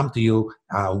 and they come to you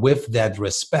with that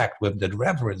respect, with that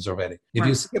reverence already. If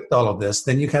you skipped all of this,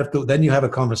 then you have a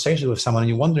conversation with someone, and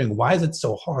you're wondering, why is it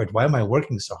so hard? Why am I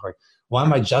working so hard? Why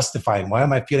am I justifying? Why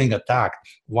am I feeling attacked?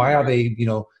 Why are they,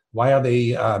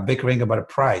 bickering about a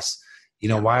price?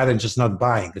 Why are they just not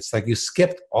buying? It's like you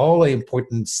skipped all the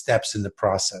important steps in the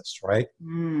process, right?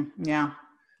 Yeah.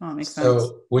 Oh, that makes sense.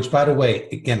 Which, by the way,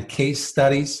 again, case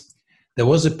studies, there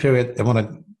was a period, I want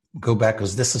to go back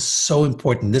because this is so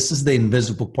important. This is the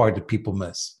invisible part that people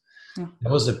miss. Yeah.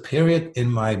 There was a period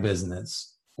in my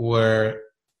business where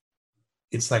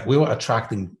it's like we were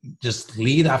attracting just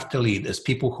lead after lead as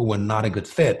people who were not a good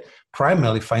fit.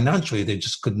 Primarily financially, they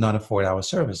just could not afford our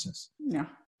services. Yeah.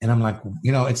 And I'm like,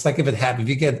 it's like if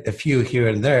you get a few here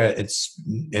and there, it's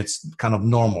kind of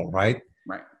normal, right?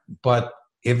 Right. But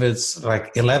if it's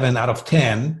like 11 out of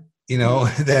 10,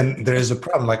 then there is a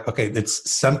problem. Like, okay,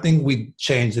 it's something we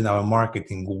changed in our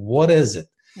marketing. What is it?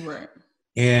 Right.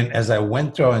 And as I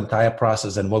went through our entire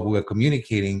process and what we were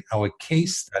communicating, our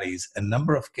case studies, a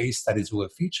number of case studies we were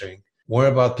featuring were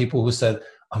about people who said,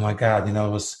 oh my God,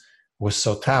 it was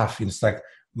so tough. It's like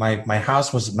my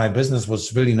business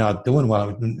was really not doing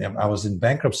well. I was in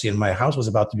bankruptcy and my house was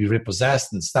about to be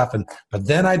repossessed and stuff. But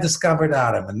then I discovered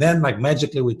Adam, and then like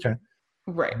magically we turned.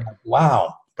 Right. Like,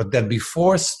 wow. But that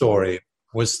before story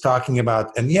was talking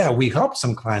about, and yeah, we help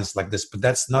some clients like this, but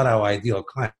that's not our ideal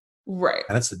client. Right.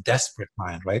 And it's a desperate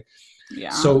client, right? Yeah.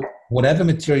 So whatever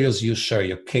materials you share,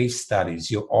 your case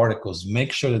studies, your articles,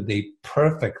 make sure that they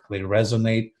perfectly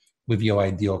resonate with your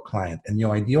ideal client. And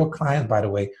your ideal client, by the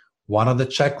way, one of the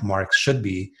check marks should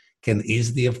be, can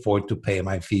easily afford to pay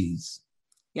my fees.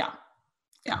 Yeah.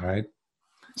 Yeah. Right?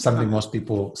 Something most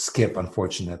people skip,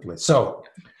 unfortunately. So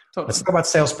let's talk about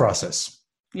sales process.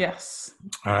 Yes.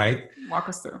 All right. Walk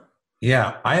us through.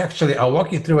 Yeah. I'll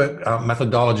walk you through a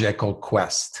methodology I call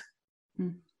QUEST.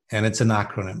 And it's an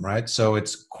acronym, right? So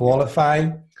it's qualify,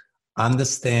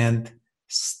 understand,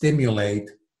 stimulate.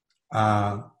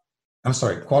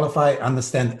 Qualify,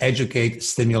 understand, educate,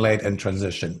 stimulate, and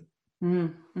transition.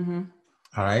 Mm-hmm.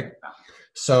 All right.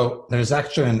 So there's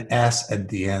actually an S at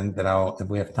the end that if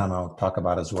we have time, I'll talk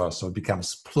about as well. So it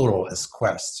becomes plural as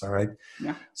quests. All right.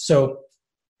 Yeah. So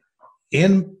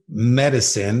in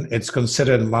medicine, it's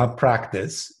considered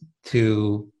malpractice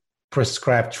to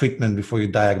prescribe treatment before you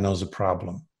diagnose a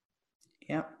problem.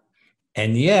 Yep.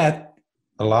 And yet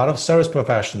a lot of service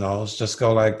professionals just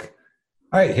go like,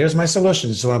 all right, here's my solution.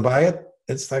 You just want to buy it?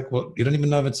 It's like, well, you don't even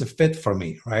know if it's a fit for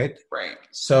me, right? Right.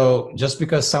 So just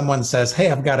because someone says, hey,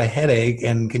 I've got a headache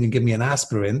and can you give me an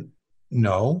aspirin?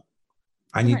 No,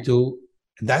 I need to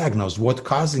diagnose what's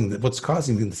causing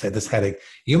this headache.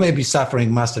 You may be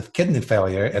suffering massive kidney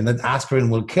failure and then aspirin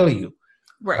will kill you.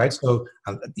 Right? So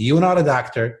you're not a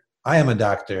doctor. I am a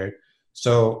doctor.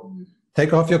 So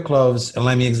take off your clothes and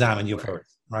let me examine you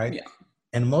first, right? Yeah.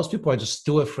 And most people are just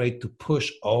too afraid to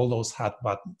push all those hot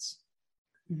buttons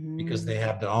because they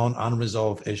have their own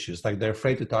unresolved issues. Like they're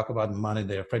afraid to talk about money.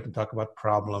 They're afraid to talk about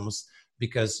problems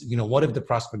because, what if the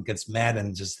prospect gets mad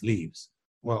and just leaves?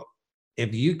 Well,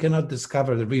 if you cannot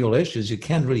discover the real issues, you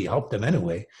can't really help them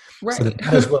anyway. Right. So they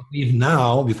might as well leave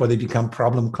now before they become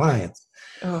problem clients.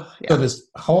 Oh, yeah. So this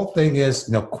whole thing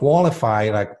is, qualify,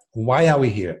 like, why are we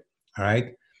here? All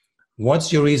right.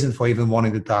 What's your reason for even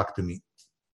wanting to talk to me?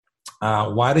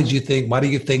 Why do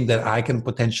you think that I can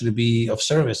potentially be of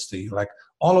service to you? Like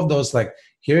all of those, like,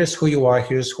 here's who you are,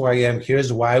 here's who I am,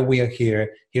 here's why we are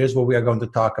here, here's what we are going to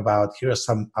talk about, here are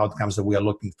some outcomes that we are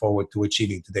looking forward to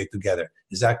achieving today together.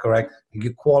 Is that correct?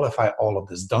 You qualify all of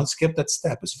this. Don't skip that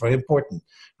step. It's very important,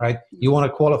 right? You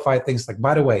want to qualify things like,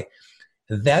 by the way,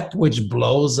 that which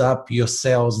blows up your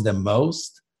sales the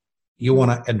most, you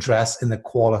want to address in the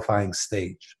qualifying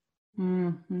stage.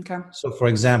 Okay. So for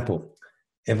example,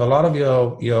 if a lot of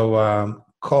your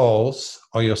calls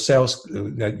or your sales,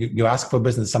 you ask for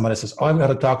business, somebody says, oh, I've got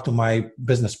to talk to my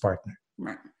business partner.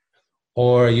 Right.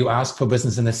 Or you ask for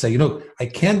business and they say, I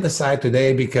can't decide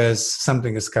today because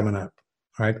something is coming up,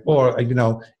 right? Or,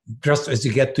 just as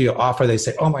you get to your offer, they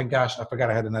say, oh my gosh, I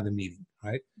forgot I had another meeting,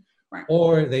 right? Right.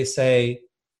 Or they say,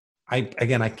 I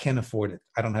can't afford it.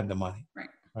 I don't have the money,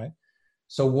 right?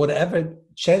 So whatever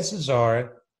chances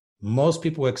are, most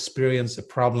people experience a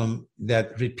problem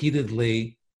that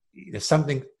repeatedly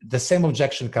the same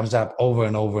objection comes up over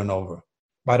and over and over.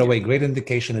 By the way, great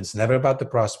indication, it's never about the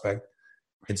prospect.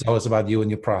 It's always about you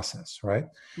and your process, right?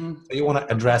 So you want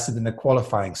to address it in the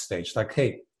qualifying stage. Like,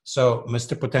 hey, so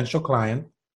Mr. Potential Client,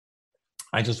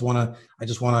 I just want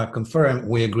to confirm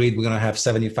we agreed we're going to have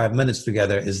 75 minutes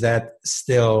together. Is that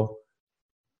still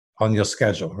on your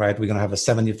schedule, right? We're going to have a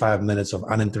 75 minutes of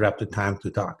uninterrupted time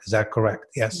to talk. Is that correct?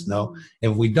 Yes, no.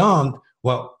 If we don't,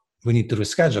 well, we need to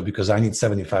reschedule because I need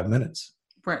 75 minutes.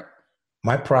 Right.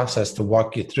 My process to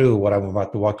walk you through what I'm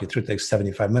about to walk you through takes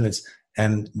 75 minutes.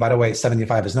 And by the way,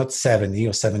 75 is not 70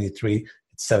 or 73.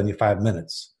 It's 75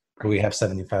 minutes. We have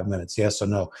 75 minutes, yes or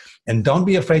no? And don't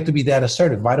be afraid to be that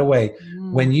assertive. By the way,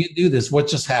 when you do this, what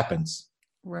just happens?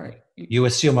 Right. You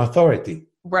assume authority.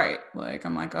 Right. Like,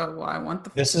 I'm like, oh, well, I want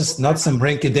the This is not some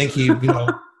rinky-dinky,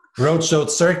 roadshow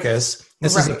circus.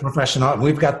 This is a right. professional.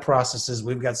 We've got processes.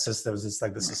 We've got systems. It's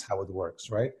like, this is how it works,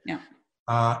 right? Yeah.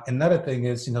 Another thing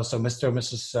is, so Mr.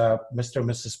 and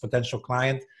Mrs. potential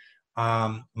client,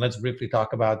 let's briefly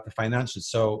talk about the financials.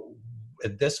 So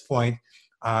at this point,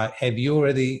 have you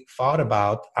already thought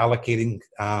about allocating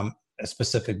a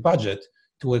specific budget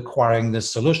to acquiring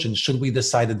this solution? Should we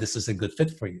decide that this is a good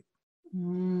fit for you?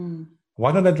 Mm.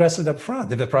 Why not address it up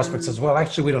front? If the prospect says, well,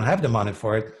 actually, we don't have the money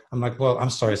for it, I'm like, well, I'm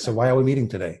sorry. So why are we meeting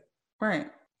today? Right.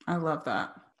 I love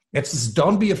that. It's just,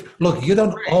 don't be, look, you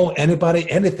don't owe anybody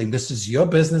anything. This is your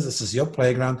business. This is your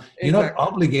playground. You're not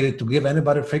obligated to give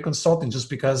anybody free consulting just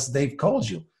because they've called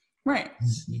you. Right.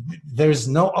 There's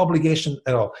no obligation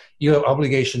at all. You have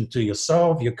obligation to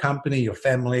yourself, your company, your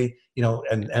family,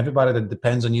 and everybody that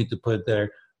depends on you to put the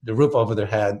roof over their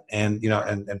head and,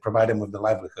 and provide them with the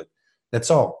livelihood.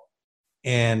 That's all.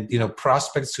 And,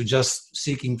 prospects who just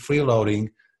seeking freeloading,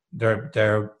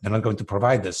 they're not going to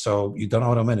provide this. So you don't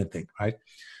owe them anything, right?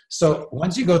 So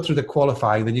once you go through the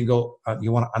qualifying, then you go,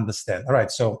 you want to understand. All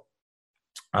right. So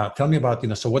tell me about,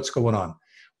 so what's going on?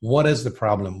 What is the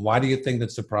problem? Why do you think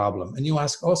that's the problem? And you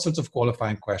ask all sorts of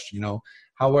qualifying questions.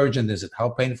 How urgent is it? How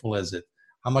painful is it?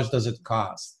 How much does it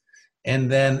cost?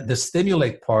 And then the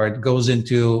stimulate part goes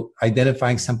into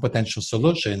identifying some potential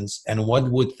solutions and what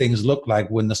would things look like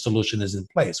when the solution is in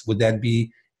place? Would that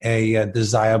be a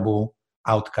desirable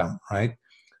outcome, right?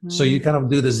 Mm-hmm. So you kind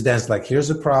of do this dance, like, here's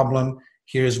a problem.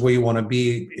 Here's where you want to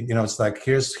be. It's like,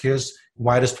 here's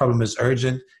why this problem is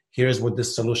urgent. Here's what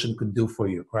this solution could do for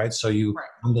you, right? So you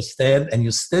understand and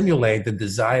you stimulate the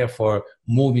desire for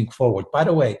moving forward. By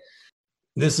the way,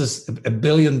 this is $1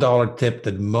 billion tip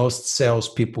that most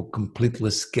salespeople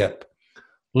completely skip.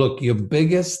 Look, your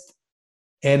biggest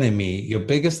enemy, your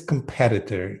biggest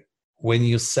competitor when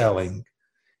you're selling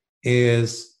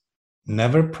is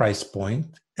never price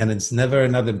point, and it's never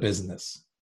another business.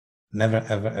 Never,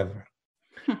 ever, ever.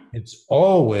 It's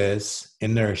always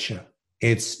inertia.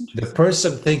 It's the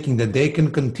person thinking that they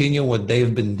can continue what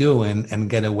they've been doing and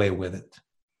get away with it.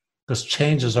 Because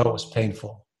change is always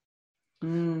painful.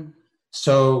 Mm.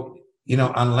 So,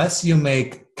 unless you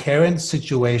make current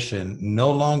situation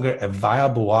no longer a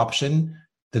viable option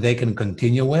that they can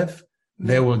continue with,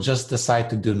 they will just decide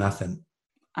to do nothing.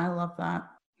 I love that.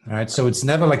 All right. So it's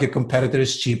never like a competitor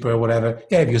is cheaper or whatever.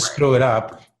 Yeah, if you screw it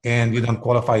up and you don't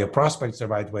qualify your prospects the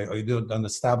right way, or you don't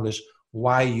establish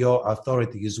why your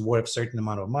authority is worth a certain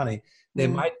amount of money, they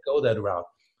might go that route.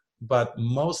 But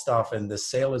most often the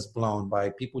sale is blown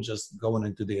by people just going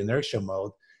into the inertia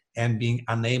mode and being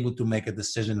unable to make a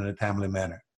decision in a timely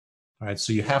manner. All right.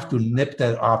 So you have to nip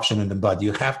that option in the bud.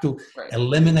 You have to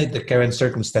eliminate the current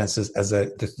circumstances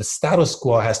the status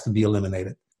quo has to be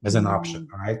eliminated as an option.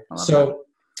 All right. So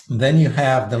then you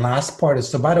have the last part is,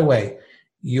 so by the way,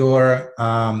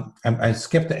 I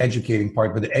skipped the educating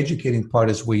part, but the educating part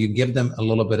is where you give them a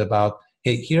little bit about,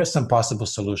 hey, here are some possible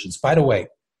solutions. By the way,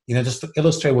 just to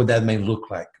illustrate what that may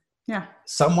look like. Yeah.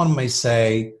 Someone may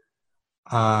say,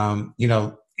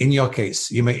 in your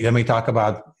case, you may talk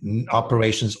about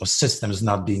operations or systems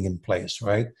not being in place,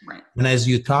 right? Right. And as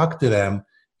you talk to them,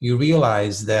 you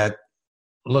realize that,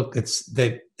 look,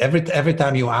 every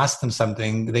time you ask them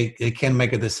something, they can't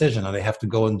make a decision, or they have to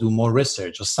go and do more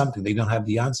research or something. They don't have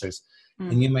the answers.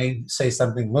 And you may say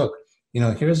something, look,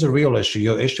 here's a real issue.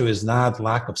 Your issue is not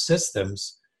lack of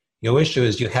systems. Your issue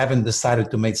is you haven't decided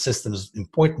to make systems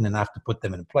important enough to put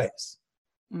them in place.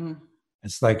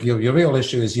 It's like your real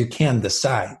issue is you can't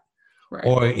decide. Right.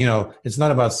 Or, it's not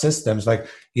about systems. Like,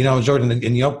 Jordan,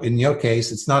 in your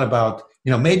case, it's not about,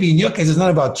 maybe in your case, it's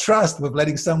not about trust with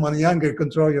letting someone younger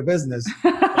control your business.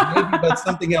 Maybe that's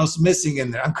something else missing in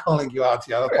there. I'm calling you out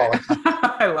here. I apologize.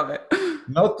 I love it.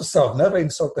 Note to self, never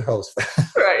insult the host.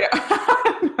 Right.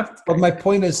 Yeah. But my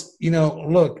point is,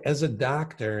 look, as a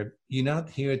doctor, you're not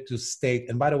here to state,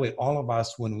 and by the way, all of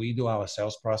us, when we do our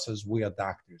sales process, we are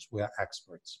doctors. We are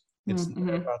experts. It's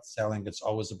never about selling. It's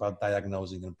always about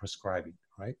diagnosing and prescribing,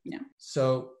 right? Yeah.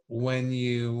 So when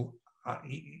if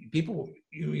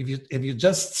you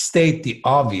just state the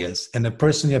obvious and the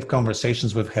person you have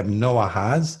conversations with have no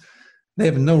ahas, they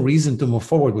have no reason to move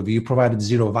forward with you. You provided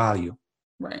zero value.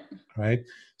 Right. Right.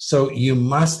 So you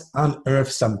must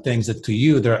unearth some things that to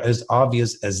you, they're as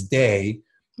obvious as day,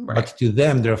 but to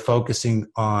them, they're focusing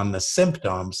on the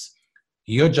symptoms.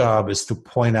 Your job is to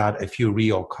point out a few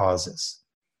real causes.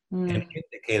 And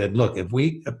indicated, look, if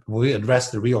we address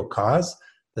the real cause,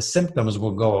 the symptoms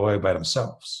will go away by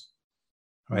themselves.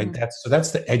 right?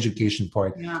 That's the education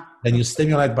part. Yeah. Then you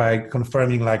stimulate by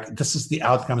confirming, like, this is the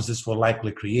outcomes this will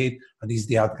likely create. Are these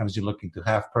the outcomes you're looking to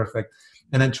have? Perfect.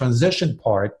 And then transition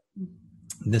part,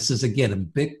 this is, again, a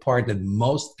big part that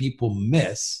most people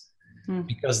miss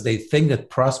because they think that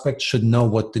prospect should know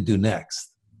what to do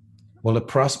next. Well, a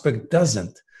prospect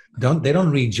doesn't. They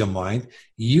don't read your mind.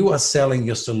 You are selling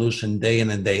your solution day in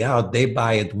and day out. They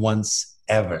buy it once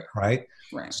ever, right?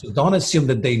 Right. So don't assume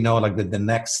that they know, like, that the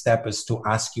next step is to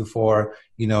ask you for,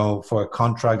 for a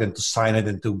contract and to sign it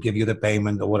and to give you the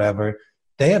payment or whatever.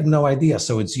 They have no idea.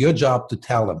 So it's your job to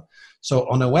tell them. So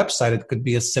on a website, it could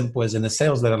be as simple as in a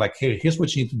sales letter, like, here's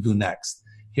what you need to do next.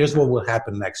 Here's what will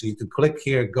happen next. So you can click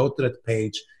here, go to that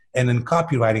page. And in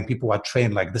copywriting, people are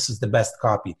trained, like, this is the best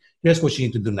copy. Here's what you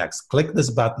need to do next. Click this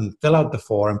button, fill out the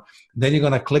form. Then you're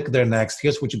going to click there next.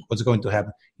 Here's what's going to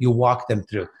happen. You walk them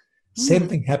through. Same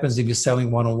thing happens if you're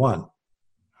selling one-on-one,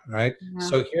 right? Yeah.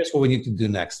 So here's what we need to do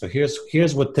next. So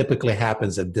here's what typically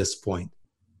happens at this point,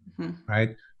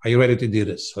 right? Are you ready to do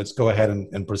this? Let's go ahead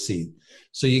and proceed.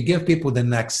 So you give people the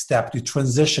next step. You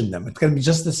transition them. It can be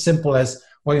just as simple as,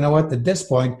 well, you know what? At this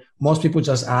point, most people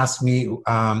just ask me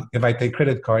if I take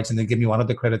credit cards, and they give me one of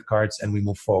the credit cards and we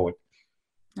move forward.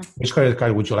 Which credit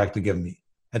card would you like to give me?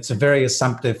 It's a very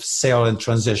assumptive sale and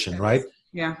transition, right?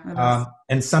 Yeah.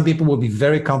 And some people will be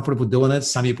very comfortable doing it.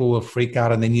 Some people will freak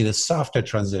out and they need a softer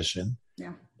transition.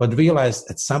 Yeah. But realize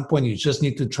at some point you just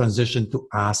need to transition to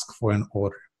ask for an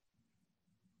order.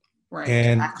 Right.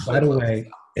 And by the way,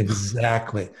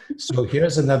 exactly. So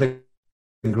here's another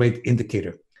great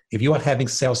indicator. If you are having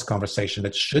sales conversation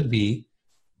that should be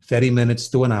 30 minutes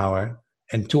to an hour,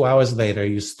 and 2 hours later,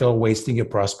 you're still wasting your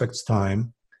prospect's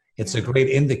time, it's a great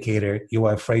indicator you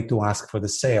are afraid to ask for the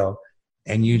sale.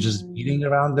 And you just beating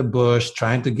around the bush,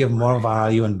 trying to give more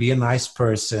value and be a nice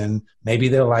person. Maybe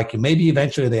they'll like you. Maybe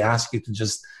eventually they ask you to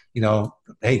just,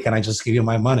 hey, can I just give you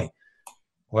my money?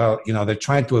 Well, they're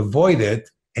trying to avoid it,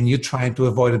 and you're trying to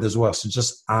avoid it as well. So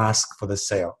just ask for the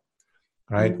sale,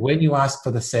 right? When you ask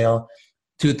for the sale,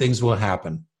 two things will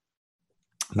happen.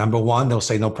 Number one, they'll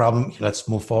say, no problem, let's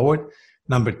move forward.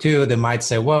 Number two, they might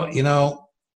say, well,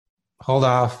 hold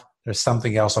off, there's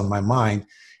something else on my mind.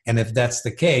 And if that's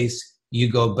the case, you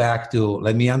go back to,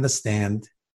 let me understand,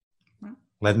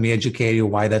 let me educate you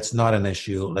why that's not an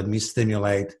issue, let me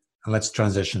stimulate, and let's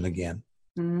transition again.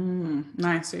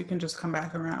 Nice. So you can just come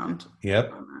back around.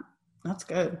 Yep. That's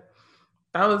good.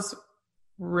 That was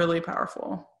really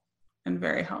powerful and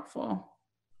very helpful.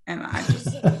 And I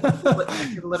just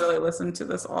I could literally listen to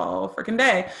this all freaking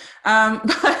day.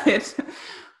 But we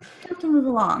have to move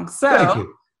along. So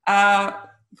a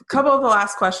couple of the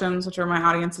last questions, which are my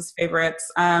audience's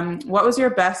favorites. What was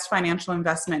your best financial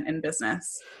investment in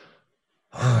business?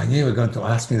 Oh, I knew you were going to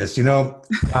ask me this.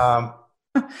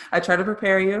 I try to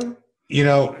prepare you.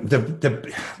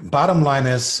 The bottom line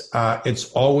is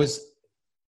it's always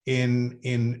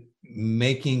in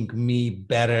making me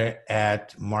better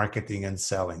at marketing and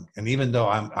selling. And even though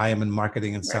I am in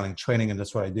marketing and selling training, and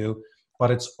that's what I do,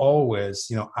 but it's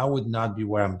always, I would not be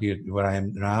where I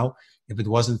am now if it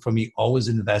wasn't for me always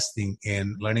investing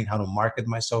in learning how to market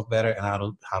myself better and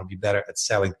how to be better at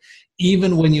selling.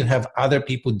 Even when you have other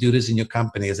people do this in your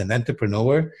company as an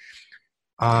entrepreneur.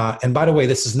 And by the way,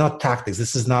 this is not tactics.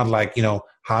 This is not like,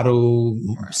 how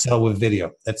to sell with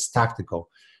video. That's tactical.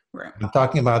 Right. I'm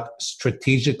talking about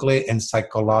strategically and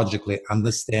psychologically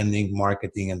understanding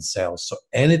marketing and sales. So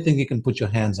anything you can put your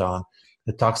hands on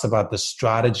that talks about the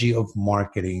strategy of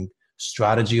marketing,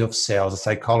 strategy of sales, the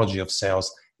psychology of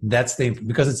sales,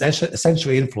 because it's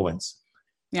essentially influence.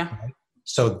 Yeah. Right?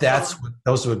 So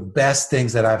those are the best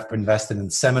things that I've invested in: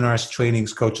 seminars,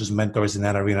 trainings, coaches, mentors in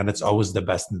that arena. That's always the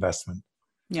best investment.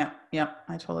 Yeah.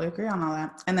 I totally agree on all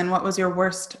that. And then what was your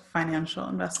worst financial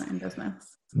investment in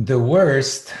business? The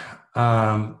worst,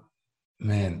 man,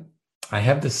 I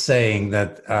have this saying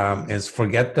that is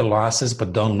forget the losses,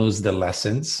 but don't lose the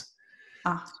lessons.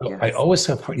 Yes. I always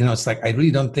have, it's like, I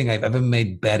really don't think I've ever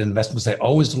made bad investments. I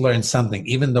always learned something,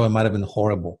 even though it might've been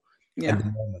horrible at the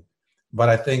moment. But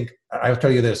I think I'll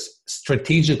tell you this,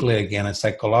 strategically again, and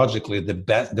psychologically,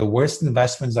 the worst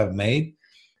investments I've made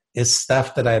is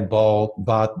stuff that I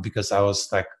bought because I was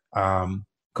like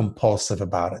compulsive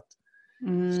about it.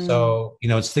 So,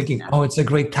 it's thinking, it's a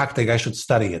great tactic, I should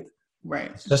study it. Right.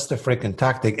 It's just a freaking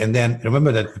tactic. And then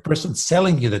remember that the person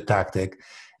selling you the tactic,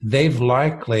 they've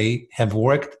likely have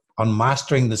worked on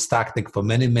mastering this tactic for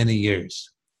many, many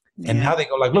years. And now they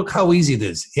go like, look how easy it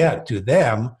is. Yeah, to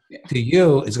them, to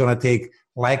you, it's going to take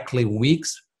likely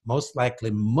weeks, most likely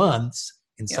months,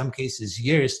 in some cases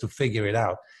years to figure it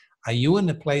out. Are you in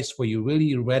a place where you're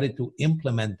really ready to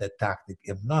implement that tactic?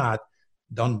 If not,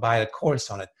 don't buy a course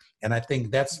on it. And I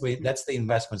think that's the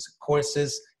investments,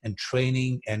 courses and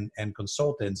training and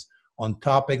consultants on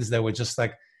topics that were just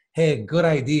like, hey, good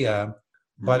idea,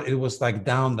 but it was like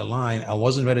down the line. I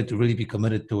wasn't ready to really be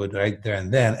committed to it right there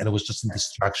and then. And it was just a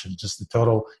distraction, just a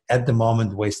total, at the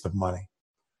moment, waste of money.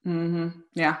 Mm-hmm.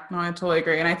 Yeah, no, I totally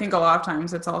agree. And I think a lot of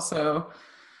times it's also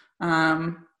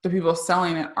the people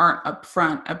selling it aren't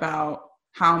upfront about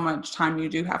how much time you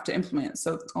do have to implement.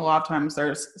 So a lot of times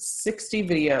there's 60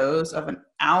 videos of an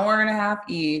hour and a half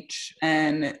each,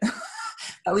 and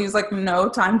that leaves like no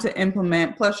time to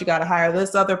implement. Plus you got to hire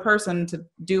this other person to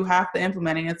do half the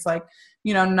implementing. It's like,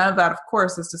 none of that, of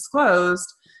course, is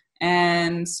disclosed.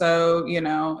 And so,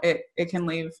 it can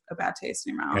leave a bad taste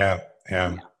in your mouth.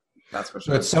 Yeah. That's for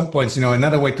sure. So at some points,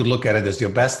 another way to look at it is your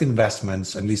best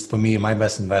investments, at least for me, my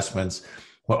best investments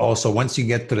were also, once you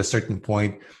get to a certain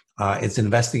point, it's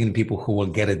investing in people who will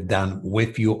get it done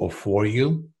with you or for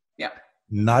you. Yeah.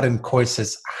 Not in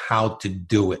courses, how to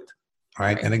do it.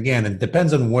 Right. And again, it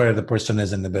depends on where the person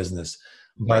is in the business.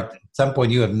 But at some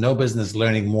point, you have no business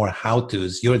learning more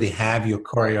how-tos. You already have your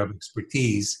core of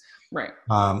expertise. Right.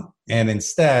 And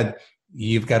instead,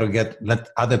 you've got to let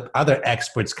other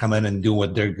experts come in and do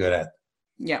what they're good at.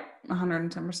 Yeah,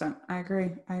 110%. I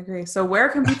agree. So where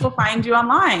can people find you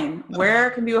online?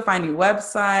 Where can people find you?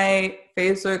 Website,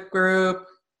 Facebook group,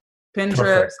 Pinterest?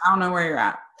 Perfect. I don't know where you're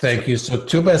at. Thank you. So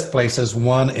 2 best places.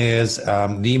 One is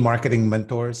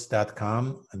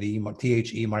themarketingmentors.com.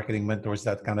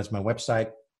 THEmarketingmentors.com is my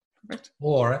website. Perfect.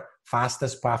 Or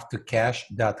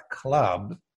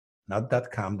fastestpathtocash.club. Not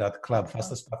 .com, .club,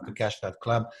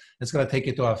 fastestpathtocash.club. It's going to take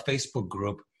you to our Facebook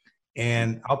group.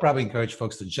 And I'll probably encourage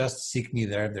folks to just seek me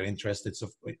there if they're interested. So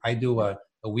I do a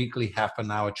weekly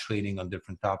half-an-hour training on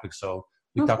different topics. So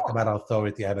we talked about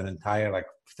authority. I have an entire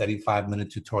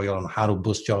 35-minute tutorial on how to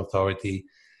boost your authority,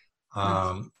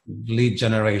 lead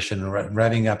generation,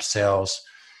 revving up sales.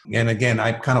 And again,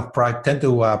 I kind of tend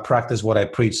to practice what I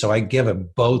preach. So I give a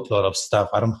boatload of stuff.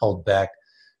 I don't hold back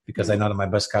because I know that my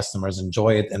best customers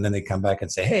enjoy it. And then they come back and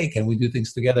say, hey, can we do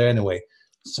things together anyway?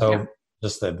 So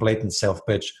just a blatant sales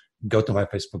pitch. Go to my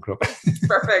Facebook group.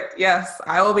 Perfect. Yes,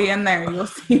 I will be in there. You'll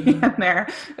see me in there.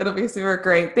 It'll be super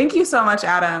great. Thank you so much,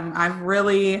 Adam. I've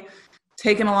really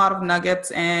taken a lot of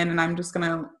nuggets in, and I'm just going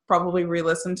to probably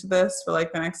re-listen to this for the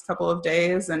next couple of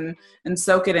days and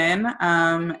soak it in.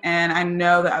 And I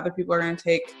know that other people are going to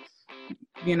take,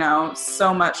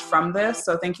 so much from this.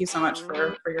 So thank you so much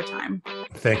for your time.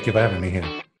 Thank you for having me here.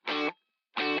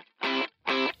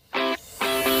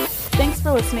 Thanks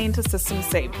for listening to Systems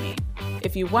Saved Me.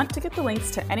 If you want to get the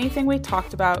links to anything we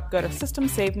talked about, go to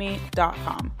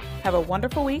systemsaveme.com. Have a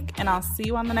wonderful week, and I'll see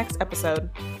you on the next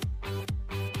episode.